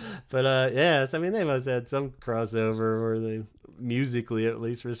 reason. But yes, I mean, they must have had some crossover where they musically at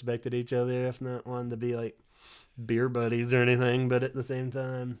least respected each other, if not wanted to be like beer buddies or anything, but at the same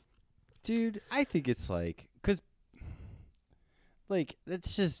time. Dude, I think it's like, because, like,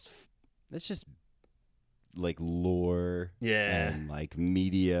 that's just like lore Yeah. and like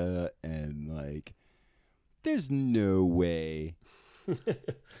media, and like there's no way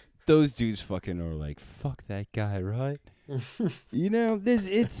those dudes fucking are like, fuck that guy, right? You know,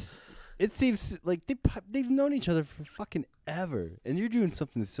 it's it seems like they've known each other for fucking ever, and you're doing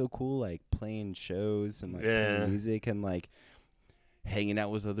something so cool, like playing shows and like playing music and like hanging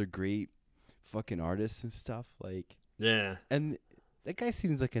out with other great fucking artists and stuff. Like, yeah, and that guy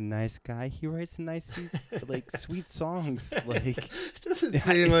seems like a nice guy. He writes nice, like sweet songs. Like, doesn't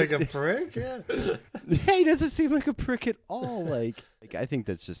seem like a prick. Yeah, yeah, he doesn't seem like a prick at all. Like I think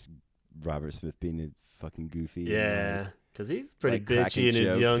that's just Robert Smith being a fucking goofy. Yeah. Because he's pretty like bitchy in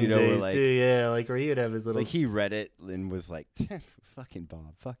his jokes, young days, like, too. Yeah, like where he would have his little... Like, he read it and was like, fucking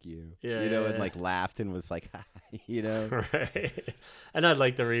Bob, fuck you. Yeah, and like laughed and was like, Right. And I'd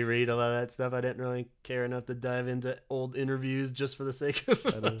like to reread a lot of that stuff. I didn't really care enough to dive into old interviews just for the sake of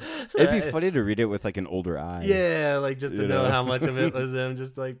it. It'd be funny to read it with like an older eye. Yeah, like just to know how much of it was them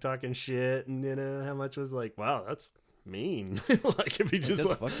just like talking shit and, how much was like, wow, that's mean. Like if he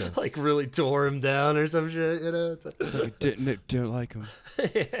just like really tore him down or some shit, It's like I don't like him.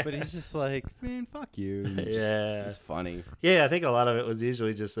 Yeah. But he's just like, man, fuck you. It's funny. Yeah, I think a lot of it was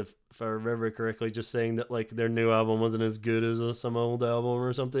usually just, if I remember correctly, just saying that like their new album wasn't as good as some old album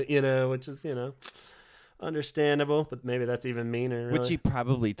or something, which is, understandable, but maybe that's even meaner. Really. Which he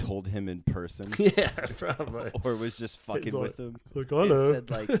probably told him in person. Yeah, probably. Or was just fucking with him. Like, I know.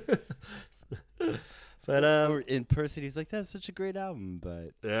 Said like... But or in person, he's like, "That's such a great album," but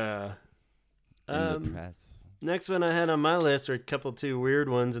yeah. In the press. Next one I had on my list are a couple two weird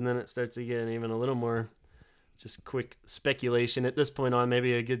ones, and then it starts to get even a little more just quick speculation. At this point on,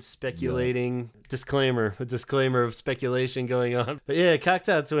 maybe a good speculating disclaimer, a disclaimer of speculation going on. But yeah,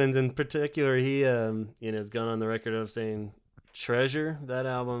 Cocktail Twins in particular, he has gone on the record of saying "Treasure," that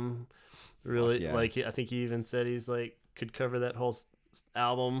album. Really, like I think he even said he's like could cover that whole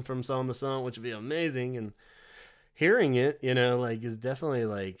album from song to song, which would be amazing. And hearing it, like is definitely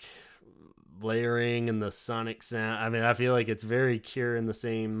like layering and the sonic sound. I mean, I feel like it's very Cure in the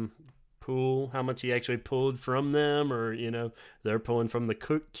same pool. How much he actually pulled from them, or they're pulling from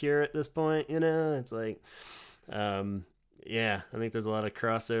the Cure at this point. It's like, I think there's a lot of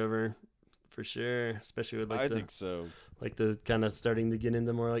crossover for sure, especially with like I think so. Like the kind of starting to get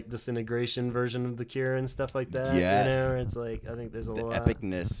into more like disintegration version of the Cure and stuff like that. Yes. It's like I think there's a lot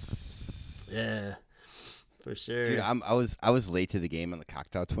epicness. Yeah, for sure. Dude, I was late to the game on the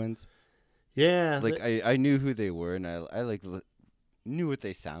Cocktail Twins. Yeah. Like I knew who they were, and I like knew what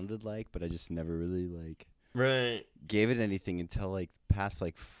they sounded like, but I just never really like gave it anything until like past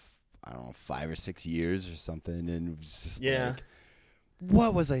like I don't know 5 or 6 years or something, and it was just like,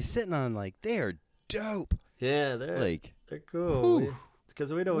 what was I sitting on? Like, they are dope. Yeah, they're cool.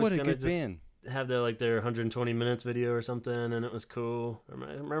 Because we'd always kind of just band. Have their 120 minutes video or something, and it was cool. I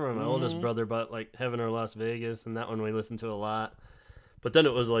remember my oldest brother bought like Heaven or Las Vegas, and that one we listened to a lot. But then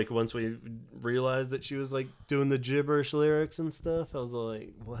it was like once we realized that she was like doing the gibberish lyrics and stuff, I was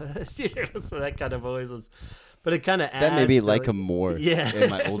like, what? So that kind of always was. But it kind of adds. That made me like him more. Yeah. In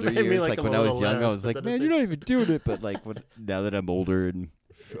my older years, like when I was young, I was like, man, you're not even doing it. But like now that I'm older and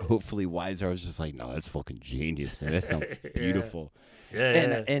hopefully wiser, I was just like, no, that's fucking genius, man. That sounds beautiful.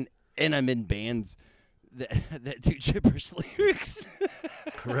 And I'm in bands that do gibberish lyrics.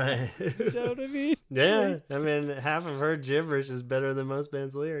 Right. You know what I mean? Yeah. I mean, half of her gibberish is better than most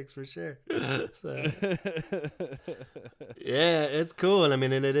bands' lyrics for sure. So yeah, it's cool. And I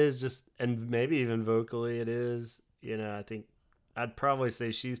mean, and it is just, and maybe even vocally it is, I think I'd probably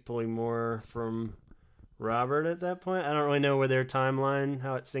say she's pulling more from Robert at that point. I don't really know where their timeline,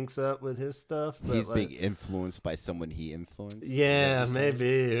 how it syncs up with his stuff. But he's being influenced by someone he influenced. Yeah,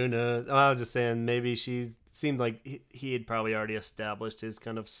 maybe. Who knows? Oh, I was just saying, maybe she seemed like he had probably already established his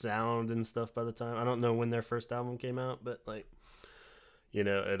kind of sound and stuff by the time. I don't know when their first album came out, but like,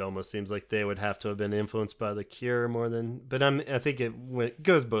 it almost seems like they would have to have been influenced by the Cure more than. But I think it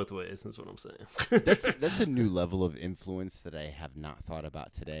goes both ways. Is what I'm saying. That's a new level of influence that I have not thought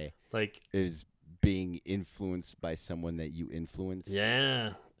about today. Like is being influenced by someone that you influenced.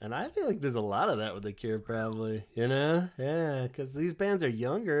 Yeah. And I feel like there's a lot of that with the Cure probably, Yeah, because these bands are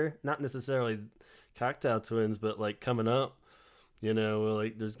younger, not necessarily Cocktail Twins, but like coming up,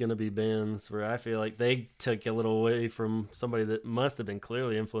 like there's going to be bands where I feel like they took a little away from somebody that must have been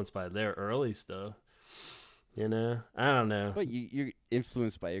clearly influenced by their early stuff. I don't know. But you're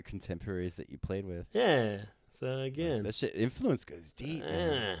influenced by your contemporaries that you played with. Yeah. So again, that shit influence goes deep.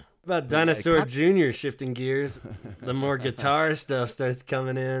 Yeah. About Dinosaur Jr. shifting gears, the more guitar stuff starts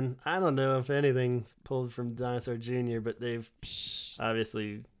coming in. I don't know if anything's pulled from Dinosaur Jr., but they've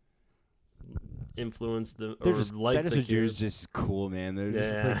obviously influenced the Dinosaur Jr. is just cool, man. They're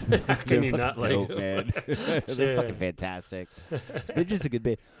just like, how can you not dope, like man? They're fucking fantastic. They're just a good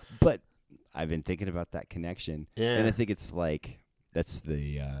band. But I've been thinking about that connection, and I think it's like That's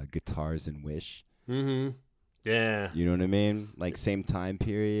the guitars in Wish. Mm-hmm. Yeah. You know what I mean? Like same time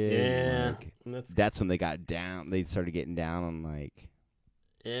period. Yeah. Like, that's when they got down. They started getting down on like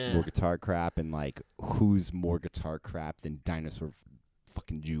more guitar crap, and like who's more guitar crap than Dinosaur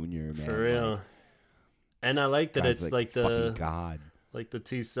fucking Jr. Man? For real. Like, and I like that it's like the fucking God. Like the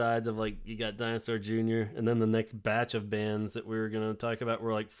two sides of like you got Dinosaur Jr. and then the next batch of bands that we were gonna talk about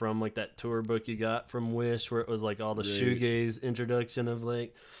were like from like that tour book you got from Wish, where it was like all the shoegaze introduction of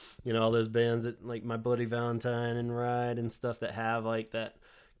like, you know, all those bands that like My Bloody Valentine and Ride and stuff that have like that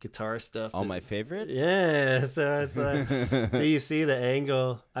guitar stuff. All my favorites. Yeah, so it's like so you see the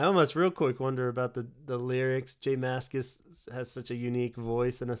angle. I almost real quick wonder about the lyrics. Jay Mascis has such a unique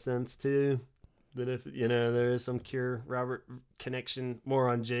voice in a sense too. That if, you know, there is some Cure Robert connection more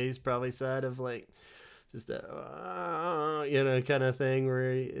on Jay's probably side of like just that, you know, kind of thing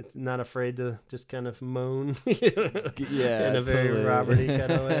where it's not afraid to just kind of moan, you know, in a very totally. Robert-y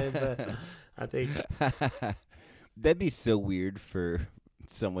kind of way. But I think that'd be so weird for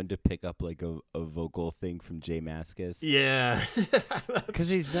someone to pick up like a vocal thing from Jay Mascis. Yeah. Because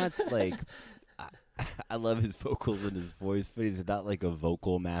he's not like... I love his vocals and his voice, but he's not like a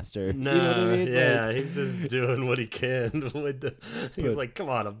vocal master. No, you know what I mean? yeah, like, he's just doing what he can. He's like, come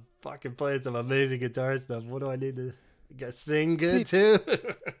on, I'm fucking playing some amazing guitar stuff. What do I need to sing good too?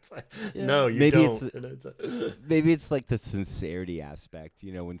 It's like, yeah, no, you don't. Maybe it's like the sincerity aspect,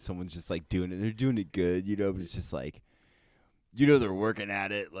 you know, when someone's just like doing it, they're doing it good, you know, but it's just like, you know, they're working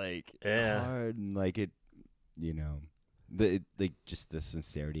at it like hard and like it, you know. Just the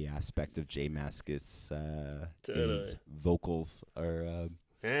sincerity aspect of Jay Mascis, his vocals are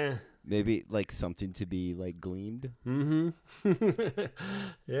maybe like something to be like gleamed. Mm-hmm.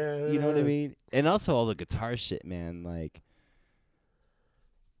 Yeah, you know what I mean. And also all the guitar shit, man. Like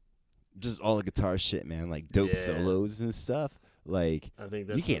just all the guitar shit, man. Like dope solos and stuff. Like I think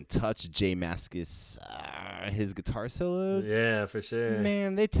that's you can't touch Jay Mascis, his guitar solos. Yeah, for sure.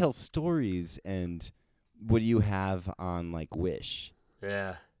 Man, they tell stories and. What do you have on like Wish?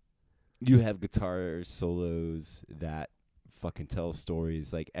 Yeah. You have guitar solos that fucking tell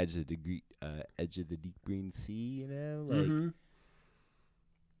stories like Edge of the Deep Green Sea, you know? Like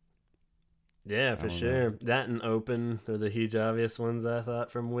yeah, for sure. Know. That and Open are the huge obvious ones I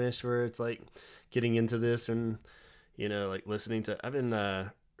thought from Wish, where it's like getting into this and, you know, like listening to I've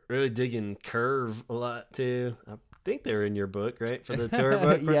been really digging Curve a lot too. I think they were in your book, right? For the tour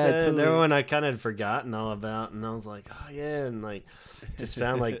book. Yeah, totally. They were one I kind of had forgotten all about, and I was like, oh yeah, and like just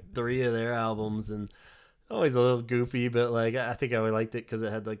found like 3 of their albums, and always a little goofy, but like I think I really liked it because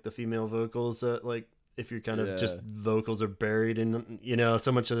it had like the female vocals. So like if you're kind of just vocals are buried in, you know,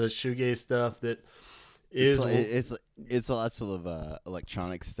 so much of the shoegaze stuff that is it's lots of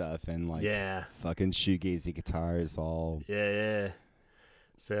electronic stuff and like fucking shoegazy guitars all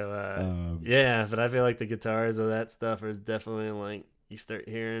So, yeah, but I feel like the guitars of that stuff is definitely like you start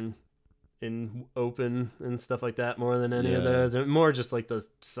hearing in Open and stuff like that more than any of those. Or more just like the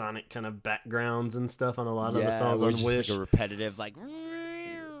sonic kind of backgrounds and stuff on a lot of the songs on Wish. Like a repetitive, like,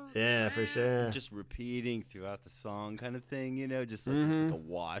 yeah, for sure. Just repeating throughout the song kind of thing, you know, just like a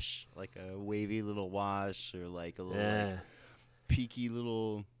wash, like a wavy little wash or like a little like, peaky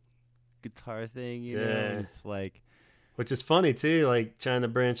little guitar thing, you know, and it's like. Which is funny, too, like, trying to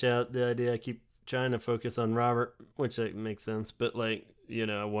branch out the idea. I keep trying to focus on Robert, which like, makes sense. But, like, you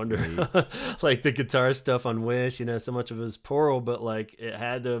know, I wonder, like, the guitar stuff on Wish, you know, so much of it is choral. But, like, it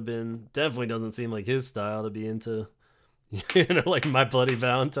had to have been, definitely doesn't seem like his style to be into, you know, like My Bloody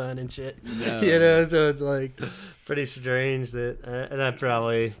Valentine and shit. No. You know, so it's, like, pretty strange that, and I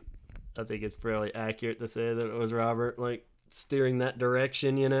think it's probably accurate to say that it was Robert, like, steering that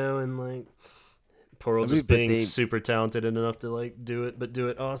direction, you know, and, like... Poor just being super talented enough to like do it, but do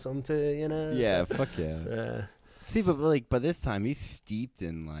it awesome too, you know? Yeah, fuck yeah. So, see, but like by this time he's steeped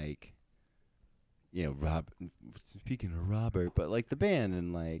in like, you know, speaking of Robert, but like the band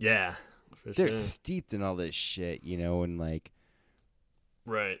and like they're steeped in all this shit, you know, and like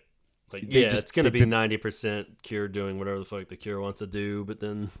right. Like it's gonna be 90% Cure doing whatever the fuck the Cure wants to do, but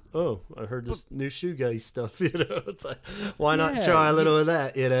then I heard this new shoegaze stuff, you know. It's like why not try a little of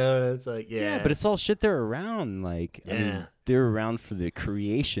that, you know? It's like but it's all shit they're around. Like I mean, they're around for the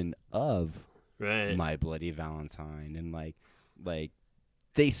creation of My Bloody Valentine, and like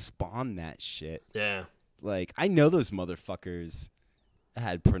they spawned that shit. Yeah, like I know those motherfuckers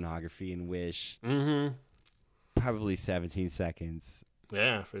had pornography and Wish. Mm-hmm. Probably 17 seconds.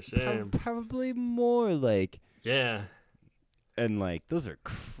 Yeah, for sure. Probably more, like... Yeah. And, like, those are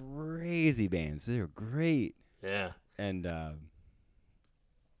crazy bands. They're great. Yeah. And the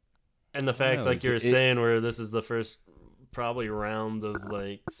fact, like you were saying, where this is the first probably round of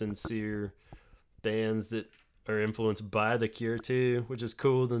like sincere bands that are influenced by the Cure too, which is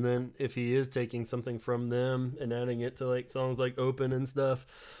cool. And then if he is taking something from them and adding it to like songs like Open and stuff,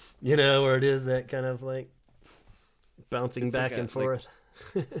 where it is that kind of like bouncing It's back like and forth.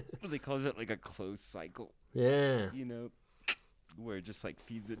 They call it like a closed cycle. Yeah. Where it just like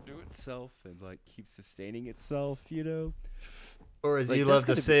feeds into itself and like keeps sustaining itself. Or as Like, you love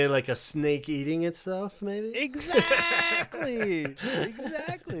to say, like a snake eating itself, maybe? Exactly.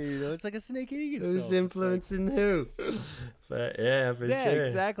 It's like a snake eating itself. Who's influencing who? But yeah, for Yeah, sure.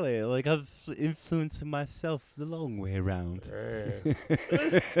 exactly. Like I'm influencing myself the long way around.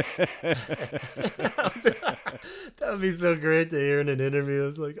 That would be so great to hear in an interview.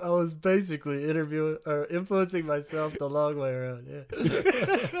 It's like, I was basically influencing myself the long way around. Yeah.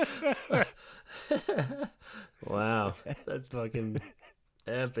 Wow. That's fucking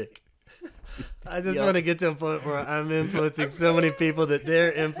epic. I just want to get to a point where I'm influencing so many people that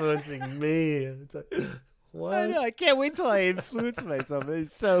they're influencing me. It's like, what? I know. I can't wait till I influence myself.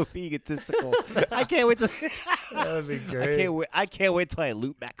 It's so egotistical. I can't wait till that would be great. I can't wait till I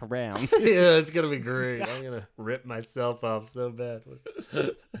loop back around. Yeah, it's gonna be great. I'm gonna rip myself off so bad.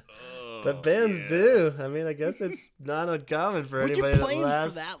 But bands do. I mean, I guess it's not uncommon for anybody When you're playing for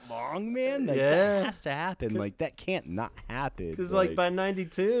that long, man, that has to happen. Like, that can't not happen. Because, like, by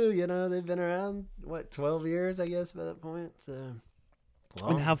 92, they've been around, 12 years, I guess, by that point. So,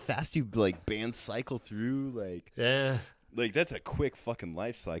 and how fast you, like, bands cycle through, like... Yeah. Like, that's a quick fucking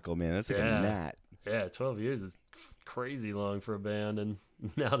life cycle, man. That's like a gnat. Yeah, 12 years is crazy long for a band, and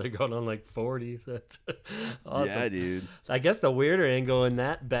now they're going on like 40, so it's awesome. Yeah, dude. I guess the weirder angle in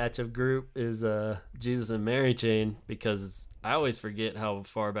that batch of group is Jesus and Mary Chain, because I always forget how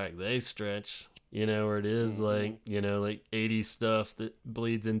far back they stretch, where it is like 80s stuff that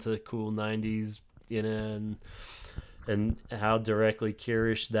bleeds into the cool 90s, and how directly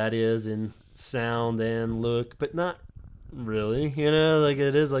Curish that is in sound and look, but not really, like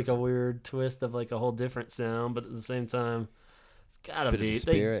it is like a weird twist of like a whole different sound, but at the same time it's gotta be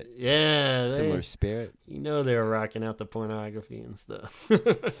spirit. Similar spirit. They were rocking out the pornography and stuff.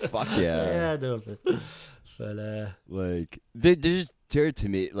 Fuck yeah. Yeah, I know. But like they're to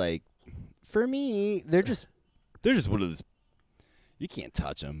me, like, for me, they're just one of those, you can't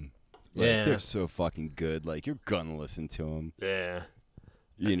touch them. Like, they're so fucking good. Like, you're gonna listen to them. Yeah.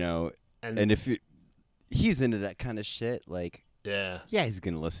 And if he's into that kind of shit, like, yeah, he's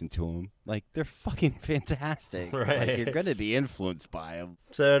gonna listen to him. Like, they're fucking fantastic. Right. Like, you're gonna be influenced by them.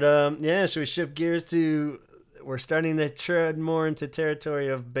 So, should we shift gears to? We're starting to tread more into territory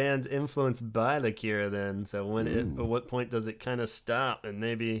of bands influenced by the Cure. Then, so at what point does it kind of stop? And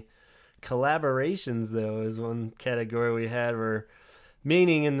maybe collaborations, though, is one category we had. Where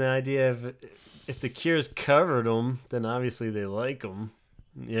meaning in the idea of if the Cure's covered them, then obviously they like them.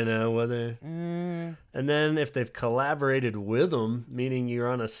 Whether and then if they've collaborated with them, meaning you're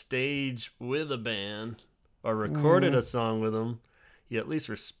on a stage with a band or recorded a song with them, you at least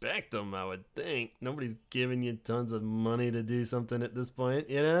respect them, I would think. Nobody's giving you tons of money to do something at this point,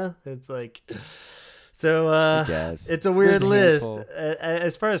 it's like, so it's a weird list.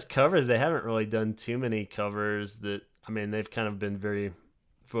 As far as covers, they haven't really done too many covers that, I mean, they've kind of been very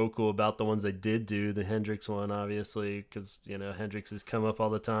vocal about the ones they did do. The Hendrix one, obviously, because Hendrix has come up all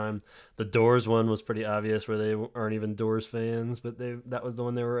the time. The Doors one was pretty obvious, where they aren't even Doors fans, but that was the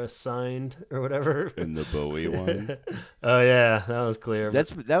one they were assigned or whatever. And the Bowie one. Oh yeah, that was clear.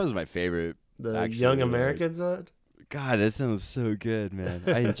 That was my favorite. The actually, Young Americans one. God, that sounds so good, man.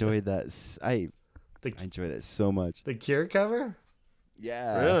 I enjoyed that. I enjoy that so much. The Cure cover.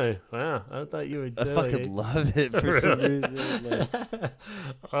 Yeah. Really? Wow. I thought you would. I fucking love it for some reason. Like.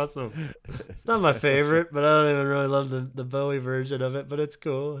 Awesome. It's not my favorite, but I don't even really love the Bowie version of it. But it's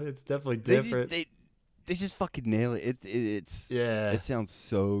cool. It's definitely different. They just fucking nail it. It's It sounds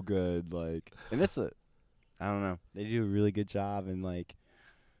so good. Like, and I don't know. They do a really good job, and like,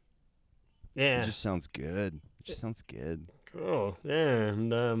 it just sounds good. It just sounds good. Cool. Yeah.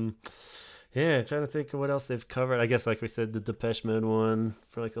 And trying to think of what else they've covered. I guess, like we said, the Depeche Mode one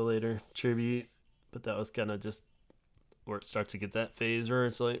for like a later tribute, but that was kind of just where it starts to get that phase where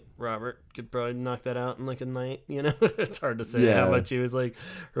it's like Robert could probably knock that out in like a night. It's hard to say how much he was like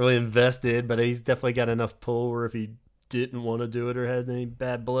really invested, but he's definitely got enough pull where if he didn't want to do it or had any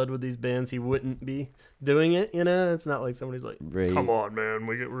bad blood with these bands, he wouldn't be doing it. It's not like somebody's like, come on, man,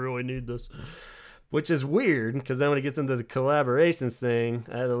 we really need this. Which is weird, because then when it gets into the collaborations thing,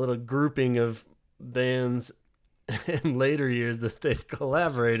 I had a little grouping of bands in later years that they've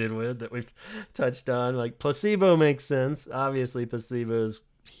collaborated with that we've touched on. Like, Placebo makes sense. Obviously, Placebo is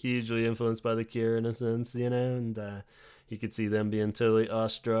hugely influenced by The Cure in a sense, and you could see them being totally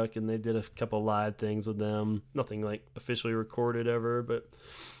awestruck, and they did a couple live things with them. Nothing like officially recorded ever, but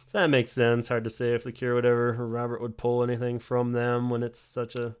so that makes sense. Hard to say if the Cure would ever, or Robert would pull anything from them when it's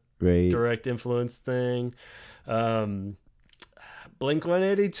such a direct influence thing. Blink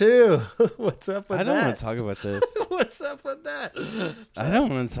 182. What's up with that? I don't want to talk about this. What's up with that? I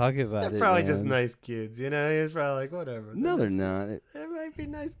don't want to talk about it. They're probably man. just nice kids, you know? He's probably like, whatever. No, they're not. They might be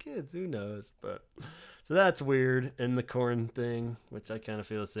nice kids. Who knows? But so that's weird. And the corn thing, which I kind of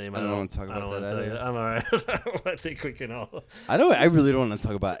feel the same. I don't want to talk about that either. I'm all right. I think we can all. I really don't want to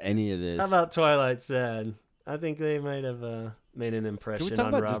talk about any of this. How about Twilight Sad? I think they might have made an impression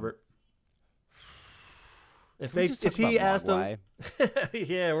on Robert. If he asked them,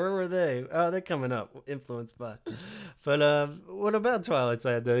 yeah, where were they? Oh, they're coming up, influenced by. But what about Twilight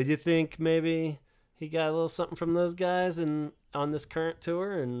Side though? Do you think maybe he got a little something from those guys and on this current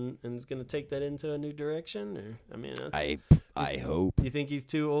tour, and is going to take that into a new direction? Or I mean, I hope. You think he's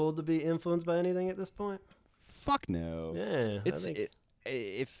too old to be influenced by anything at this point? Fuck no. Yeah,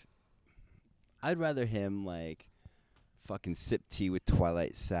 if I'd rather him like fucking sip tea with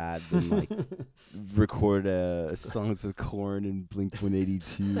Twilight Sad than like record songs with Korn and Blink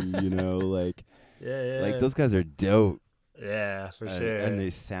 182, you know, like like those guys are dope. Yeah, for sure. And they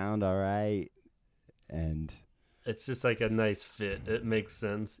sound all right, and it's just like a nice fit. It makes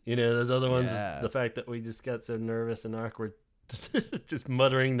sense. You know, those other ones, the fact that we just got so nervous and awkward just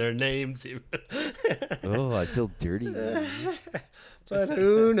muttering their names. Oh, I feel dirty. But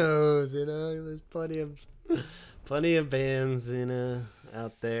who knows, you know, there's plenty of bands, you know,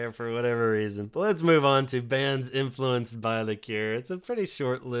 out there for whatever reason. But let's move on to bands influenced by The Cure. It's a pretty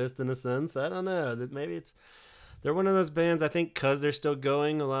short list in a sense. I don't know. Maybe they're one of those bands, I think, because they're still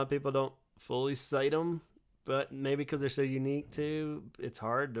going. A lot of people don't fully cite them, but maybe because they're so unique too, it's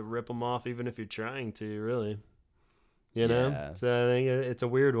hard to rip them off even if you're trying to, really. You know? So I think it's a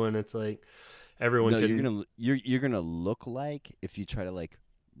weird one. It's like everyone you're gonna look like, if you try to like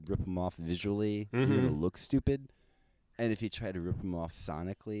rip them off visually, you're gonna look stupid. And if you try to rip them off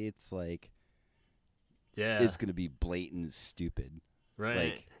sonically, it's like, it's gonna be blatant stupid,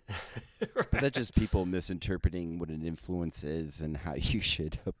 right? Like, but that's just people misinterpreting what an influence is and how you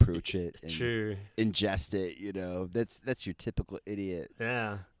should approach it and ingest it. You know, that's your typical idiot.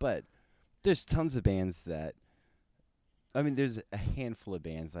 Yeah. But there's tons of bands that, I mean, there's a handful of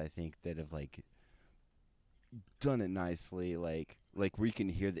bands I think that have like done it nicely, like where you can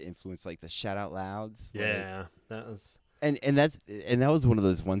hear the influence, like the Shout Out Louds. Yeah, that was. And that was one of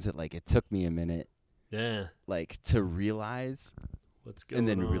those ones that like it took me a minute. Yeah. Like to realize what's going on,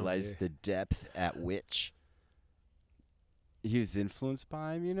 and then realize here. The depth at which he was influenced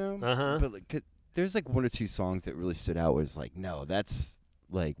by him, you know? But like, there's like one or two songs that really stood out where it's like, no, that's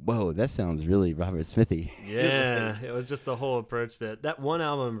like, whoa, that sounds really Robert Smithy. Yeah, it was just the whole approach that one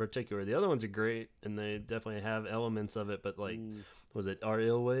album in particular. The other ones are great, and they definitely have elements of it, but like, was it Our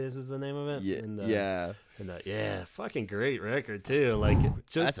Ill Ways is the name of it? Yeah. And fucking great record too. Like,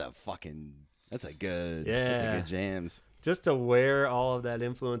 that's a good jams. Just to wear all of that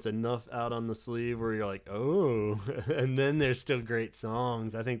influence enough out on the sleeve where you're like, oh, and then there's still great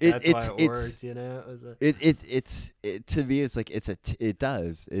songs. I think that's why it worked, you know? To me, it's like, it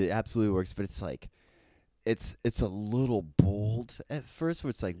absolutely works, but it's like, it's a little bold at first where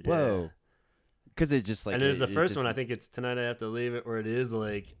it's like, whoa. Because it just like, and there's the first one, I think it's Tonight I Have to Leave It, where it is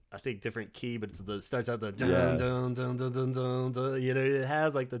like, I think different key, but it starts out the dun, dun, dun, dun, dun, dun, dun, you know, it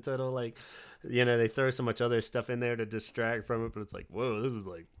has like the total like, you know, they throw so much other stuff in there to distract from it, but it's like, whoa, this is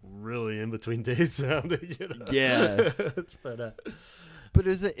like really in between days sounding, you know? Yeah. But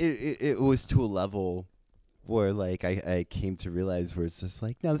it was to a level where like I came to realize where it's just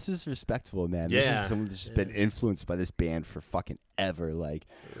like, no, this is respectable, man. This is someone that's just been influenced by this band for fucking ever. Like,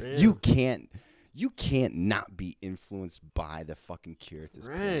 you can't not be influenced by the fucking Cure at this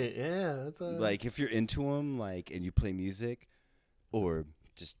point. Right, yeah. Like, if you're into them, like, and you play music or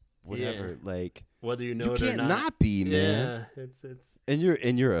just whatever, like, whether you know you it can't or not be, man. Yeah, it's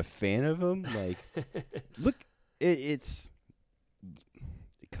and you're a fan of them, like, look, it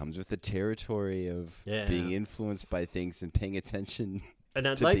comes with the territory of being influenced by things and paying attention and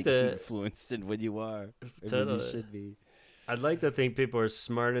I'd to like being influenced in when you are and when you should be. I'd like to think people are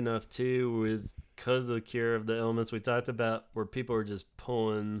smart enough too, because of the Cure, of the elements we talked about, where people are just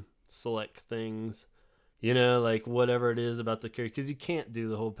pulling select things. You know, like whatever it is about the Cure, because you can't do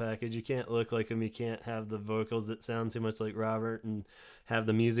the whole package. You can't look like him. You can't have the vocals that sound too much like Robert and have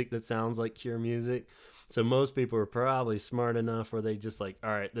the music that sounds like Cure music. So most people are probably smart enough where they just like,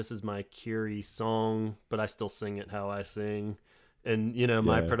 all right, this is my Cure-y song, but I still sing it how I sing. And you know,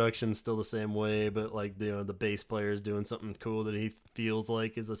 my Yeah. production's still the same way, but like the bass player is doing something cool that he feels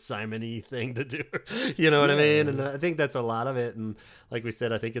like is a Simon-y thing to do. You know what I mean? And Yeah. I think that's a lot of it. And like we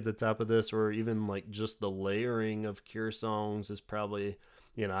said, I think at the top of this, or even like just the layering of Cure songs is probably,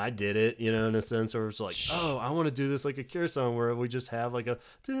 you know, I did it, you know, in a sense, where it's like, oh, I want to do this like a Cure song where we just have like a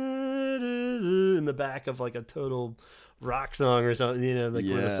in the back of like a total rock song or something, you know, like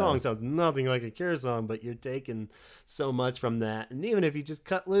where the Yeah. song sounds nothing like a Cure song, but you're taking so much from that. And even if you just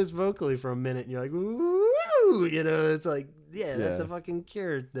cut loose vocally for a minute and you're like, woo, you know, it's like, yeah, that's Yeah. a fucking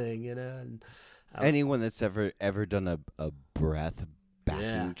Cure thing, you know. And Anyone that's ever done a breath yeah,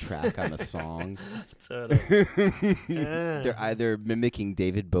 backing track on a song, totally. Yeah. they're either mimicking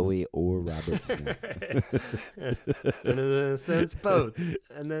David Bowie or Robert Smith. And in a sense, both.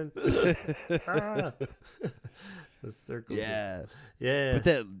 And then the circle. Yeah. Yeah.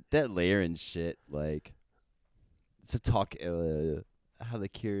 But that layer and shit, like, to talk how the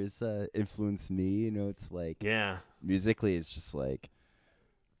Cure's influenced me, you know, it's like Yeah. musically, it's just like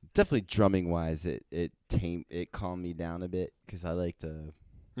definitely drumming wise, it calmed me down a bit because I like to.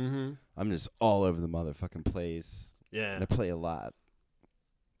 Mm-hmm. I'm just all over the motherfucking place, Yeah. and I play a lot.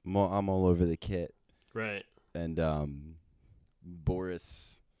 I'm all over the kit, Right. and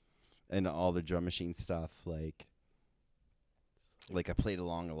Boris and all the drum machine stuff, like I played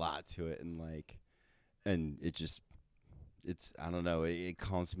along a lot to it, and it just. It's I don't know. It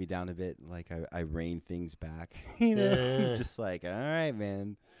calms me down a bit. Like I rein things back. You know, Yeah. just like all right,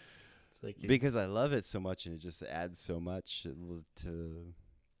 man. It's like Because I love it so much, and it just adds so much to,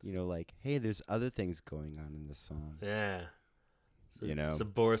 you know, like hey, there's other things going on in this song. yeah. So, You know? So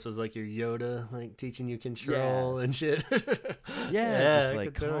Boris was like your Yoda, like teaching you control and shit. Yeah, just I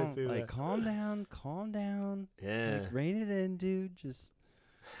like could totally see that. calm down. Yeah. Like rein it in, dude. Just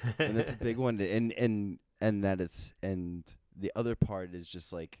and that's a big one. And that it's and the other part is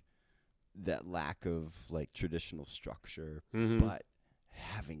just like that lack of like traditional structure, Mhm. but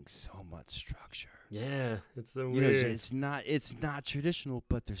having so much structure. Yeah, it's so You know, weird. it's not traditional,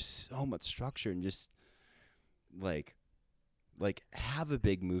 but there's so much structure and just like have a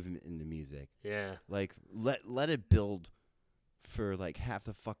big movement in the music. Yeah. Like let it build for like half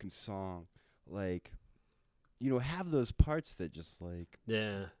the fucking song. Like you know, have those parts that just like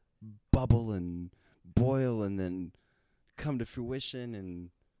Yeah. bubble and boil and then come to fruition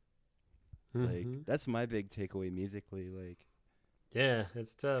and like Mhm. that's my big takeaway musically, like. Yeah,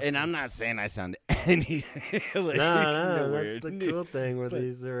 it's tough. And I'm not saying I sound any like, no, nowhere that's the near- cool thing with but-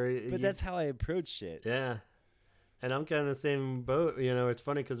 these are But that's how I approach shit. yeah. And I'm kind of the same boat, you know. It's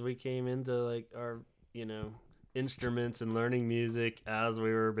funny because we came into like our, you know, instruments and learning music as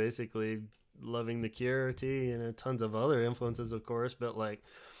we were basically loving the Cure, you know, tons of other influences, of course, but like,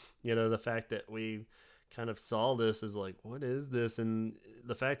 you know, the fact that we kind of saw this is like, what is this? And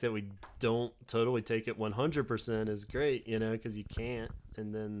the fact that we don't totally take it 100% is great, you know, because you can't.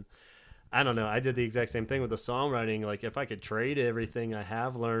 And then I don't know, I did the exact same thing with the songwriting. Like if I could trade everything I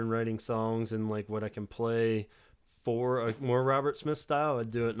have learned writing songs and like what I can play for a more Robert Smith style,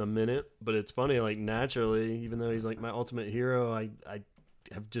 I'd do it in a minute. But it's funny, like naturally, even though he's like my ultimate hero, I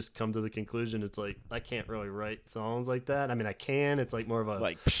have just come to the conclusion it's like I can't really write songs like that. I mean, I can. It's like more of a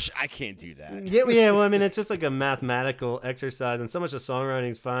Like I can't do that. yeah. Well, I mean, it's just like a mathematical exercise, and so much of songwriting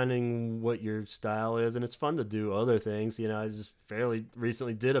is finding what your style is, and it's fun to do other things. You know, I just fairly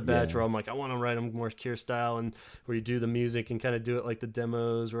recently did a batch Yeah. where I'm like, I want to write a more Cure style, and where you do the music and kind of do it like the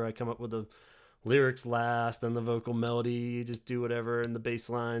demos, where I come up with the lyrics last and the vocal melody, you just do whatever, and the bass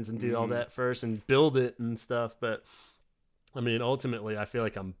lines, and do all that first and build it and stuff. But I mean, ultimately, I feel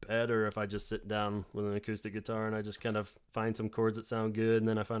like I'm better if I just sit down with an acoustic guitar and I just kind of find some chords that sound good, and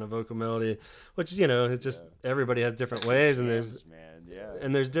then I find a vocal melody, which, you know, it's just everybody has different ways, and there's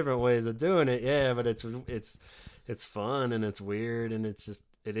man, there's different ways of doing it. Yeah, but it's fun and it's weird, and it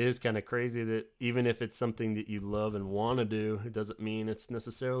is kind of crazy that even if it's something that you love and want to do, it doesn't mean it's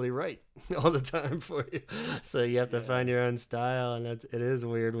necessarily right all the time for you. So you have to find your own style, and it is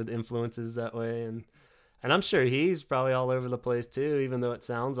weird with influences that way. And I'm sure he's probably all over the place too, even though it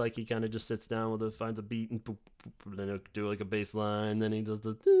sounds like he kind of just sits down with finds a beat and boop, boop, then he'll do like a bass line, then he does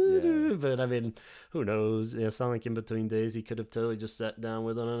the doo-doo. But I mean, who knows? Yeah, Sonic in Between Days, he could have totally just sat down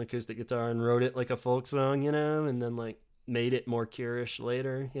with an acoustic guitar and wrote it like a folk song, you know, and then like made it more Cure-ish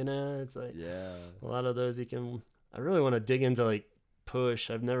later, you know? It's like a lot of those I really want to dig into like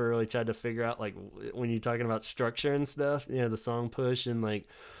Push. I've never really tried to figure out like when you're talking about structure and stuff, you know, the song Push and like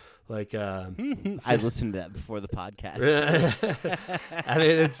Like, I listened to that before the podcast. I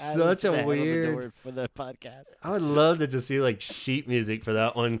mean, it's I such listened a to Head Over weird. Door for the podcast. I would love to just see like sheet music for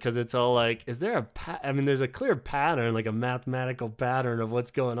that one because it's all like, is there a I mean, there's a clear pattern, like a mathematical pattern of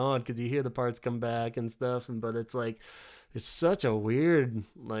what's going on because you hear the parts come back and stuff, but it's like, it's such a weird,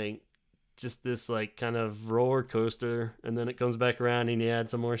 like, just this like kind of roller coaster, and then it comes back around and you add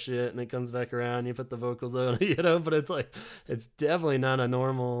some more shit, and it comes back around and you put the vocals on it, you know. But it's like, it's definitely not a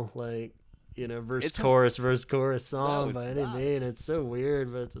normal like, you know, verse chorus song by any means. It's so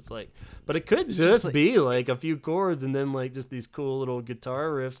weird, but it's just like, but it could just like, be like a few chords and then like just these cool little guitar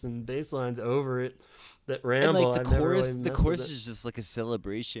riffs and bass lines over it that ramble. And like the chorus is just like a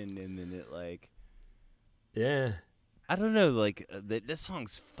celebration, and then it like, yeah. I don't know, like this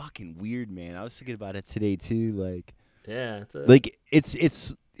song's fucking weird, man. I was thinking about it today too, like, yeah,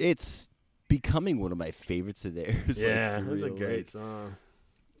 it's becoming one of my favorites of theirs. Yeah, like, it's a great song.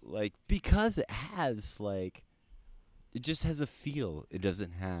 Like, because it has like, it just has a feel. It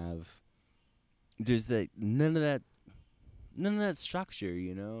doesn't have. There's none of that structure,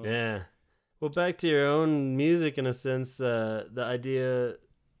 you know. Yeah. Well, back to your own music in a sense. The idea.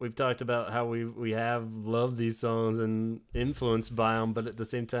 We've talked about how we have loved these songs and influenced by them, but at the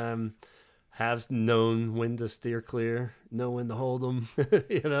same time have known when to steer clear, know when to hold them,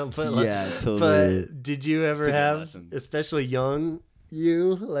 you know. But like, yeah, totally. But did you ever have, especially young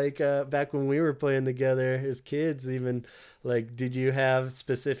you, like back when we were playing together as kids, even like, did you have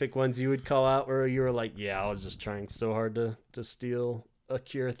specific ones you would call out where you were like, yeah, I was just trying so hard to steal a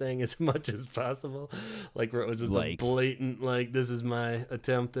Cure thing as much as possible, like where it was just like, a blatant like, this is my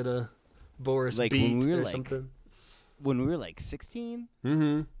attempt at a Boris like beat when we were or like, something. When we were like 16,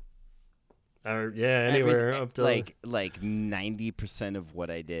 or yeah, anywhere up to like 90% of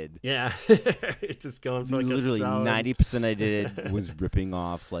what I did. Yeah, it's just going for like literally a solid... 90% I did was ripping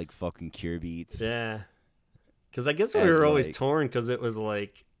off like fucking Cure beats. Yeah, because I guess we were always torn because it was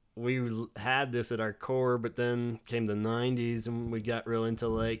like, we had this at our core, but then came the 90s and we got real into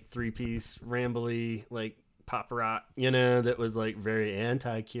like 3-piece rambly like pop rock, you know, that was like very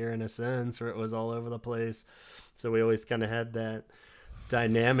anti-Cure in a sense, where it was all over the place. So we always kind of had that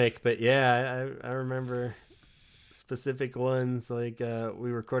dynamic. But yeah, I remember specific ones, like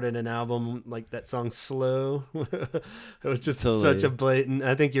we recorded an album like that song Slow. It was just such a blatant,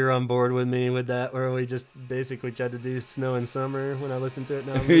 I think you're on board with me with that, where we just basically tried to do Snow and Summer. When I listen to it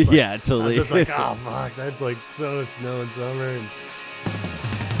now, like, yeah, totally. I was just like, oh fuck, that's like so Snow and Summer. And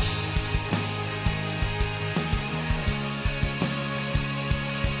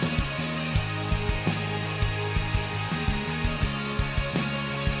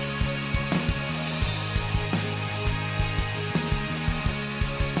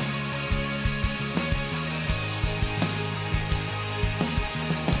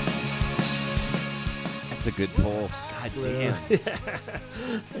that's a good poll. God damn.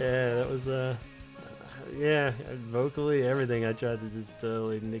 Yeah, that was yeah, vocally everything I tried to just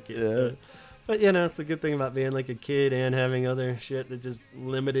totally nick it. Yeah. But you know, it's a good thing about being like a kid and having other shit that just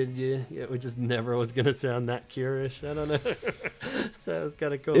limited you. Yeah, we just never was gonna sound that Cure-ish. I don't know. So it's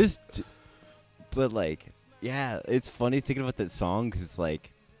kind of cool. But like, yeah, it's funny thinking about that song because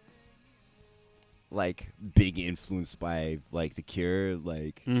like big influenced by like the Cure,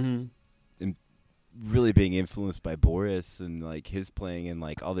 like. Mm-hmm. Really being influenced by Boris and like his playing and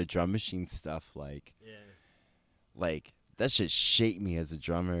like all the drum machine stuff, like like that shit shaped me as a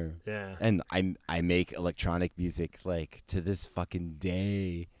drummer. Yeah. And I make electronic music like to this fucking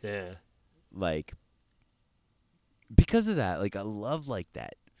day. Yeah. Like because of that, like I love like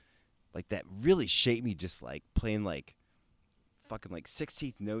that really shaped me, just like playing like fucking like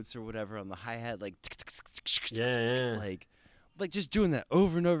 16th notes or whatever on the hi-hat, like like just doing that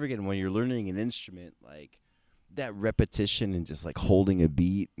over and over again when you're learning an instrument, like that repetition and just like holding a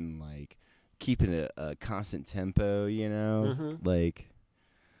beat and like keeping a constant tempo, you know. Mm-hmm.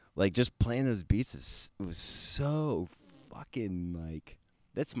 Like just playing those beats it was so fucking like,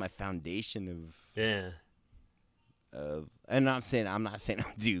 that's my foundation of and I'm not saying I'll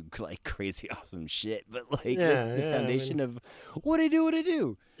do like crazy awesome shit, but like that's the foundation of what I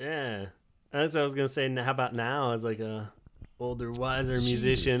do. Yeah, that's what I was gonna say. How about now as like a older, wiser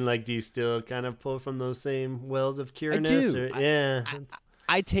musician? Like, do you still kind of pull from those same wells of Cure-ness? I do.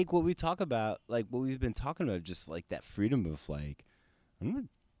 I take what we talk about, like what we've been talking about, just like that freedom of like, I'm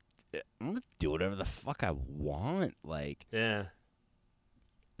gonna do whatever the fuck I want, like. Yeah.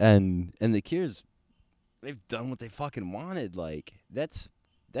 And the Cure's, they've done what they fucking wanted, like that's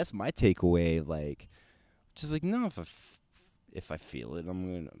my takeaway, like just like, no, if I feel it,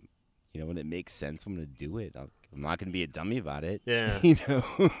 I'm gonna, when it makes sense, I'm gonna do it. I'm not gonna be a dummy about it. Yeah.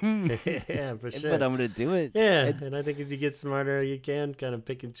 Yeah, for sure. But I'm gonna do it. Yeah, and I think as you get smarter, you can kind of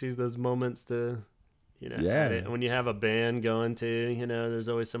pick and choose those moments to, add it. When you have a band going too, there's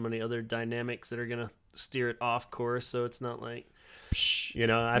always so many other dynamics that are gonna steer it off course. So it's not like,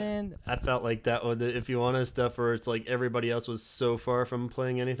 I felt like that with if you want to stuff where it's like everybody else was so far from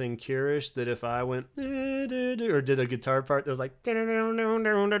playing anything Cure-ish that if I went or did a guitar part that was like kind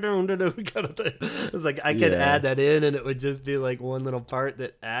of thing, it's like I could add that in and it would just be like one little part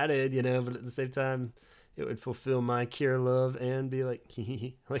that added, but at the same time it would fulfill my Cure love and be like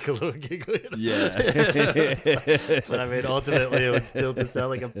like a little giggle. Yeah. But I mean, ultimately it would still just sound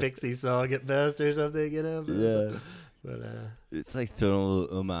like a Pixie song at best or something, But, But it's like throwing a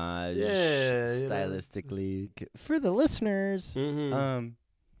little homage, stylistically for the listeners. Mm-hmm.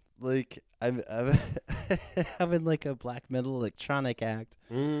 Like I'm having like a black metal electronic act,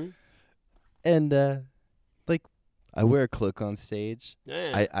 and like I wear a cloak on stage.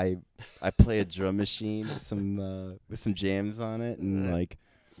 Yeah. I play a drum machine with some jams on it, and like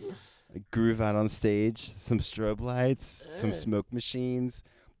I groove out on stage. Some strobe lights, some smoke machines.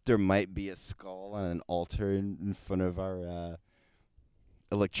 There might be a skull on an altar in front of our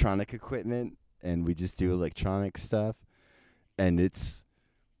electronic equipment, and we just do electronic stuff. And it's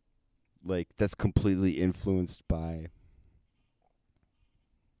like that's completely influenced by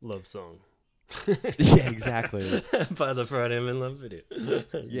Love Song. Yeah, exactly. By the Friday I'm in Love video.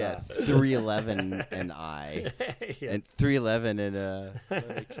 Yeah, 311 and I. Yes. And 311 and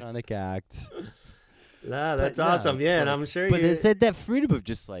electronic act. Nah, that's awesome. Yeah, like, and I'm sure but it's that freedom of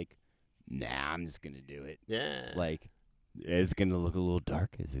just like, nah, I'm just going to do it. Yeah. Like, is it going to look a little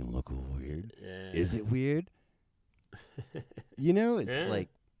dark? Is it going to look a little weird? Yeah. Is it weird? It's like,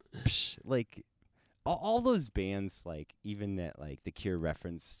 like all those bands, like even that, like The Cure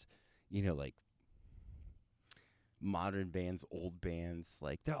referenced, like modern bands, old bands,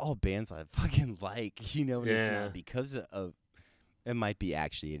 like they're all bands I fucking like, and it's not because of. It might be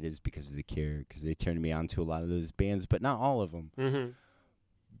it is because of The Cure, because they turned me on to a lot of those bands, but not all of them.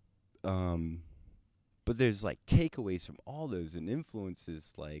 Mm-hmm. But there's like takeaways from all those and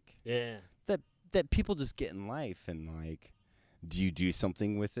influences, like that people just get in life, and like, do you do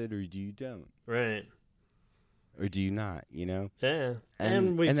something with it or do you don't? Right. Or do you not? Yeah.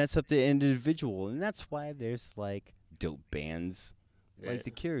 And that's up to the individual, and that's why there's like dope bands like The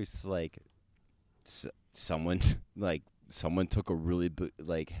Cure. It's like someone like. Someone took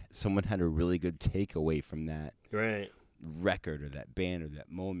someone had a really good takeaway from that record or that band or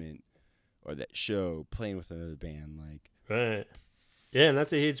that moment or that show playing with another band, like yeah, and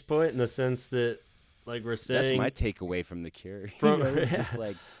that's a huge point in the sense that, like we're saying, that's my takeaway from The Cure. Just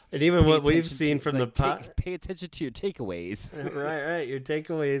like, and even what we've seen from the pay attention to your takeaways. right. Your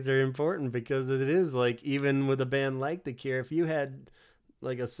takeaways are important because it is like, even with a band like The Cure, if you had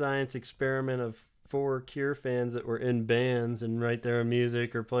like a science experiment of 4 Cure fans that were in bands and write their own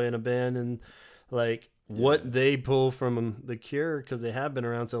music or play in a band, and like what they pull from The Cure, because they have been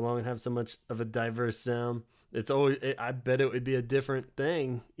around so long and have so much of a diverse sound, it's always, I bet it would be a different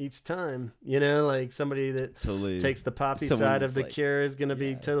thing each time, like somebody that takes the poppy side of The Cure is going to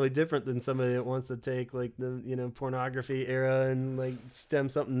be totally different than somebody that wants to take like the pornography era and like stem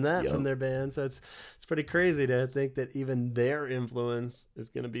something from their band. So it's pretty crazy to think that even their influence is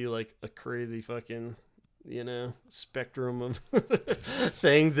going to be like a crazy fucking spectrum of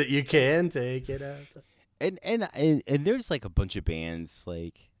things that you can take and there's like a bunch of bands,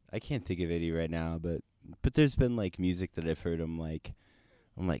 like I can't think of any right now, but there's been like music that I've heard. I'm like,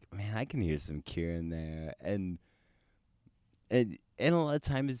 man, I can hear some Cure in there, and a lot of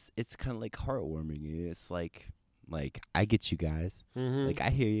times it's kind of like heartwarming. It's like I get you guys, like I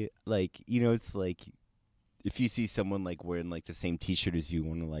hear you, like it's like if you see someone like wearing like the same T-shirt as you,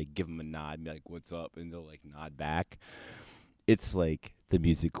 want to like give them a nod and be like, "What's up?" and they'll like nod back. It's like the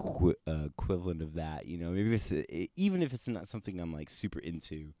music equivalent of that, Maybe even if it's not something I'm like super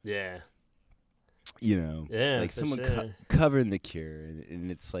into. Yeah. Like someone covering The Cure,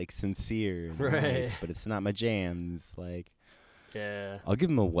 and it's like sincere and nice, but it's not my jam. It's like, I'll give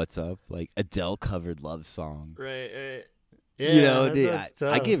them a "What's Up," like Adele covered Love Song. Right. Yeah,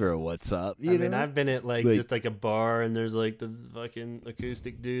 I gave her a "What's Up." I mean, I've been at like just like a bar, and there's like the fucking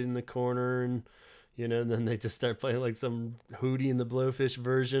acoustic dude in the corner, and and then they just start playing like some Hootie and the Blowfish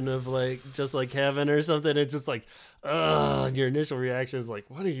version of like Just Like Heaven or something. It's just like, and your initial reaction is like,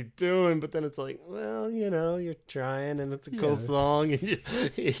 what are you doing? But then it's like, well, you're trying, and it's a cool song, and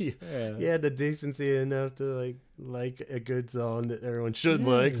you had the decency enough to like a good song that everyone should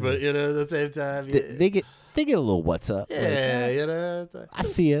like, but at the same time, they get a little what's up. Yeah, like, you know. It's like, I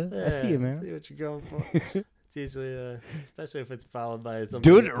see you. yeah, I see you, man. See what you're going for. It's usually, especially if it's followed by something.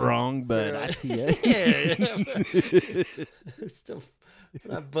 Doing it wrong, but I see you. Yeah. Still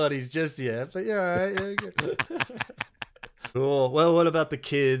not buddies just yet, but you're all right. Yeah, you're good. Cool. Well, what about the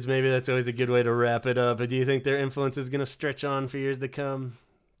kids? Maybe that's always a good way to wrap it up. But do you think their influence is going to stretch on for years to come?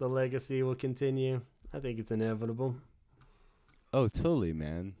 The legacy will continue? I think it's inevitable. Oh, totally,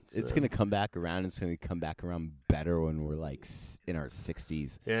 man. It's going to come back around. It's going to come back around better when we're, like, in our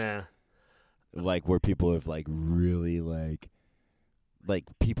 60s. Yeah. Like, where people have, like, really, like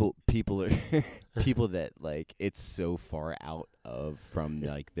people are people that, like, it's so far out of from,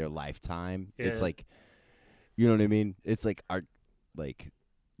 like, their lifetime. Yeah. It's like, you know what I mean? It's like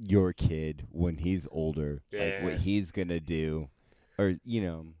your kid when he's older, like what he's going to do, or, you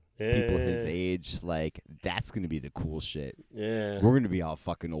know, people his age, like, that's going to be the cool shit. Yeah. We're going to be all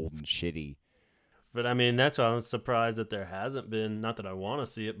fucking old and shitty. But, I mean, that's why I'm surprised that there hasn't been, not that I want to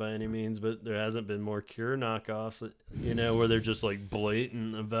see it by any means, but there hasn't been more Cure knockoffs, you know, where they're just, like,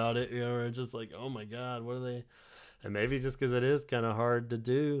 blatant about it, you know, or just like, oh, my God, what are they? And maybe just because it is kind of hard to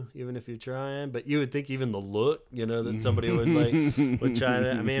do, even if you're trying. But you would think even the look, you know, that somebody would, like, would try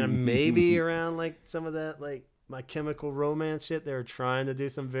to, I mean, maybe around, like, some of that, like, My Chemical Romance shit, they were trying to do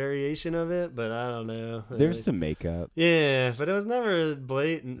some variation of it, but I don't know. There's some makeup. Yeah, but it was never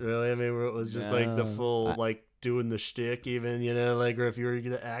blatant, really. I mean, where it was just like the full, like, doing the shtick, even, you know, like, or if you were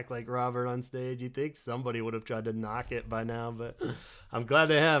going to act like Robert on stage, you'd think somebody would have tried to knock it by now, but I'm glad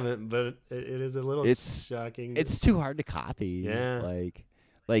they haven't, but it is a little shocking. It's too hard to copy. Yeah.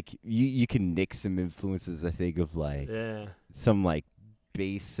 Like you can nick some influences, I think, of, like, some, like,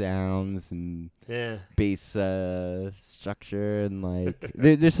 bass sounds and bass structure, and, like,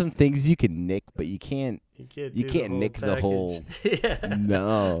 there's some things you can nick, but you can't nick the whole.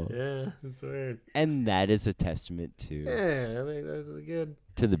 No. Yeah, that's weird. And that is a testament to. Yeah, I think that's good.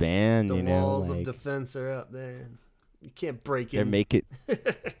 To the band, you know. The walls of defense are up there. You can't break it. Make it.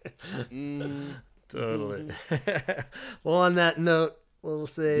 Totally. Well, on that note, we'll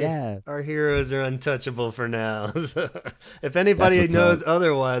say our heroes are untouchable for now. So if anybody knows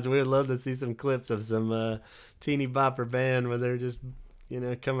otherwise, we'd love to see some clips of some teeny bopper band where they're just, you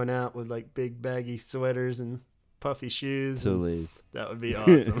know, coming out with, like, big baggy sweaters and puffy shoes. Totally. That would be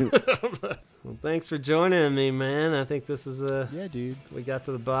awesome. Well, thanks for joining me, man. I think this is dude. We got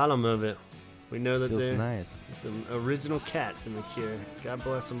to the bottom of it. We know that there's some original cats in the Cure. God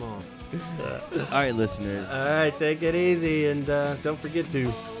bless them all. All right, listeners. All right, take it easy, and don't forget to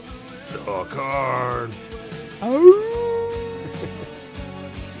talk hard.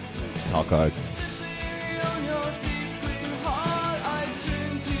 Talk hard.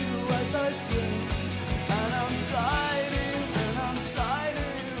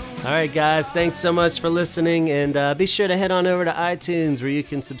 All right, guys, thanks so much for listening, and be sure to head on over to iTunes where you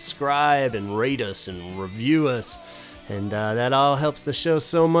can subscribe and rate us and review us, and that all helps the show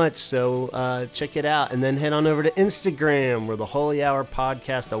so much, so check it out. And then head on over to Instagram where the Holy Hour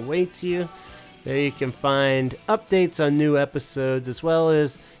podcast awaits you. There you can find updates on new episodes, as well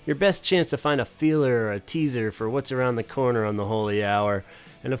as your best chance to find a feeler or a teaser for what's around the corner on the Holy Hour.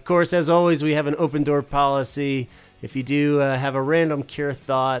 And of course, as always, we have an open door policy. If you do have a random Cure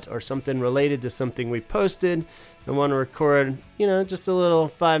thought or something related to something we posted and want to record, you know, just a little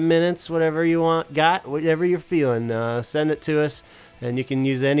 5 minutes, whatever you whatever you're feeling, send it to us. And you can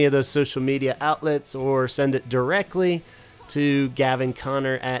use any of those social media outlets or send it directly to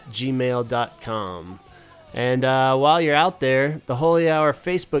gavinconnor@gmail.com. And while you're out there, the Holy Hour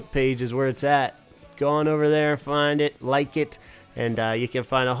Facebook page is where it's at. Go on over there, find it, like it. And you can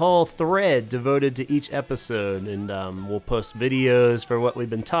find a whole thread devoted to each episode. And we'll post videos for what we've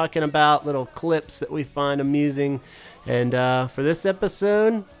been talking about, little clips that we find amusing. And for this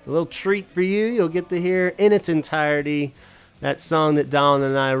episode, a little treat for you. You'll get to hear in its entirety that song that Donald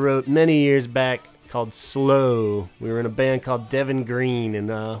and I wrote many years back called Slow. We were in a band called Devin Green. And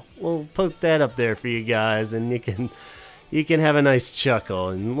we'll poke that up there for you guys. And you can have a nice chuckle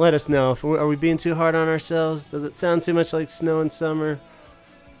and let us know if are we being too hard on ourselves? Does it sound too much like Snow and Summer?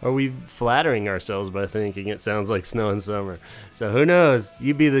 Are we flattering ourselves by thinking it sounds like Snow and Summer? So who knows?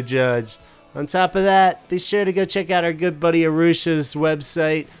 You be the judge. On top of that, be sure to go check out our good buddy Arusha's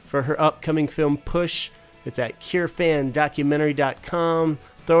website for her upcoming film Push. It's at curefandocumentary.com.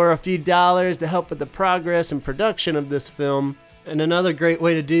 Throw her a few dollars to help with the progress and production of this film. And another great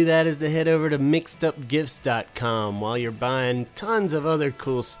way to do that is to head over to mixedupgifts.com. While you're buying tons of other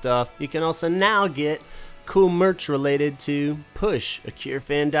cool stuff, you can also now get cool merch related to Push, a Cure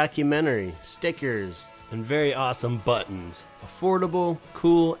fan documentary, stickers, and very awesome buttons. Affordable,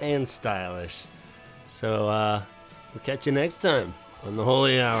 cool, and stylish. So we'll catch you next time on the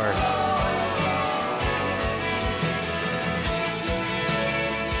Holy Hour.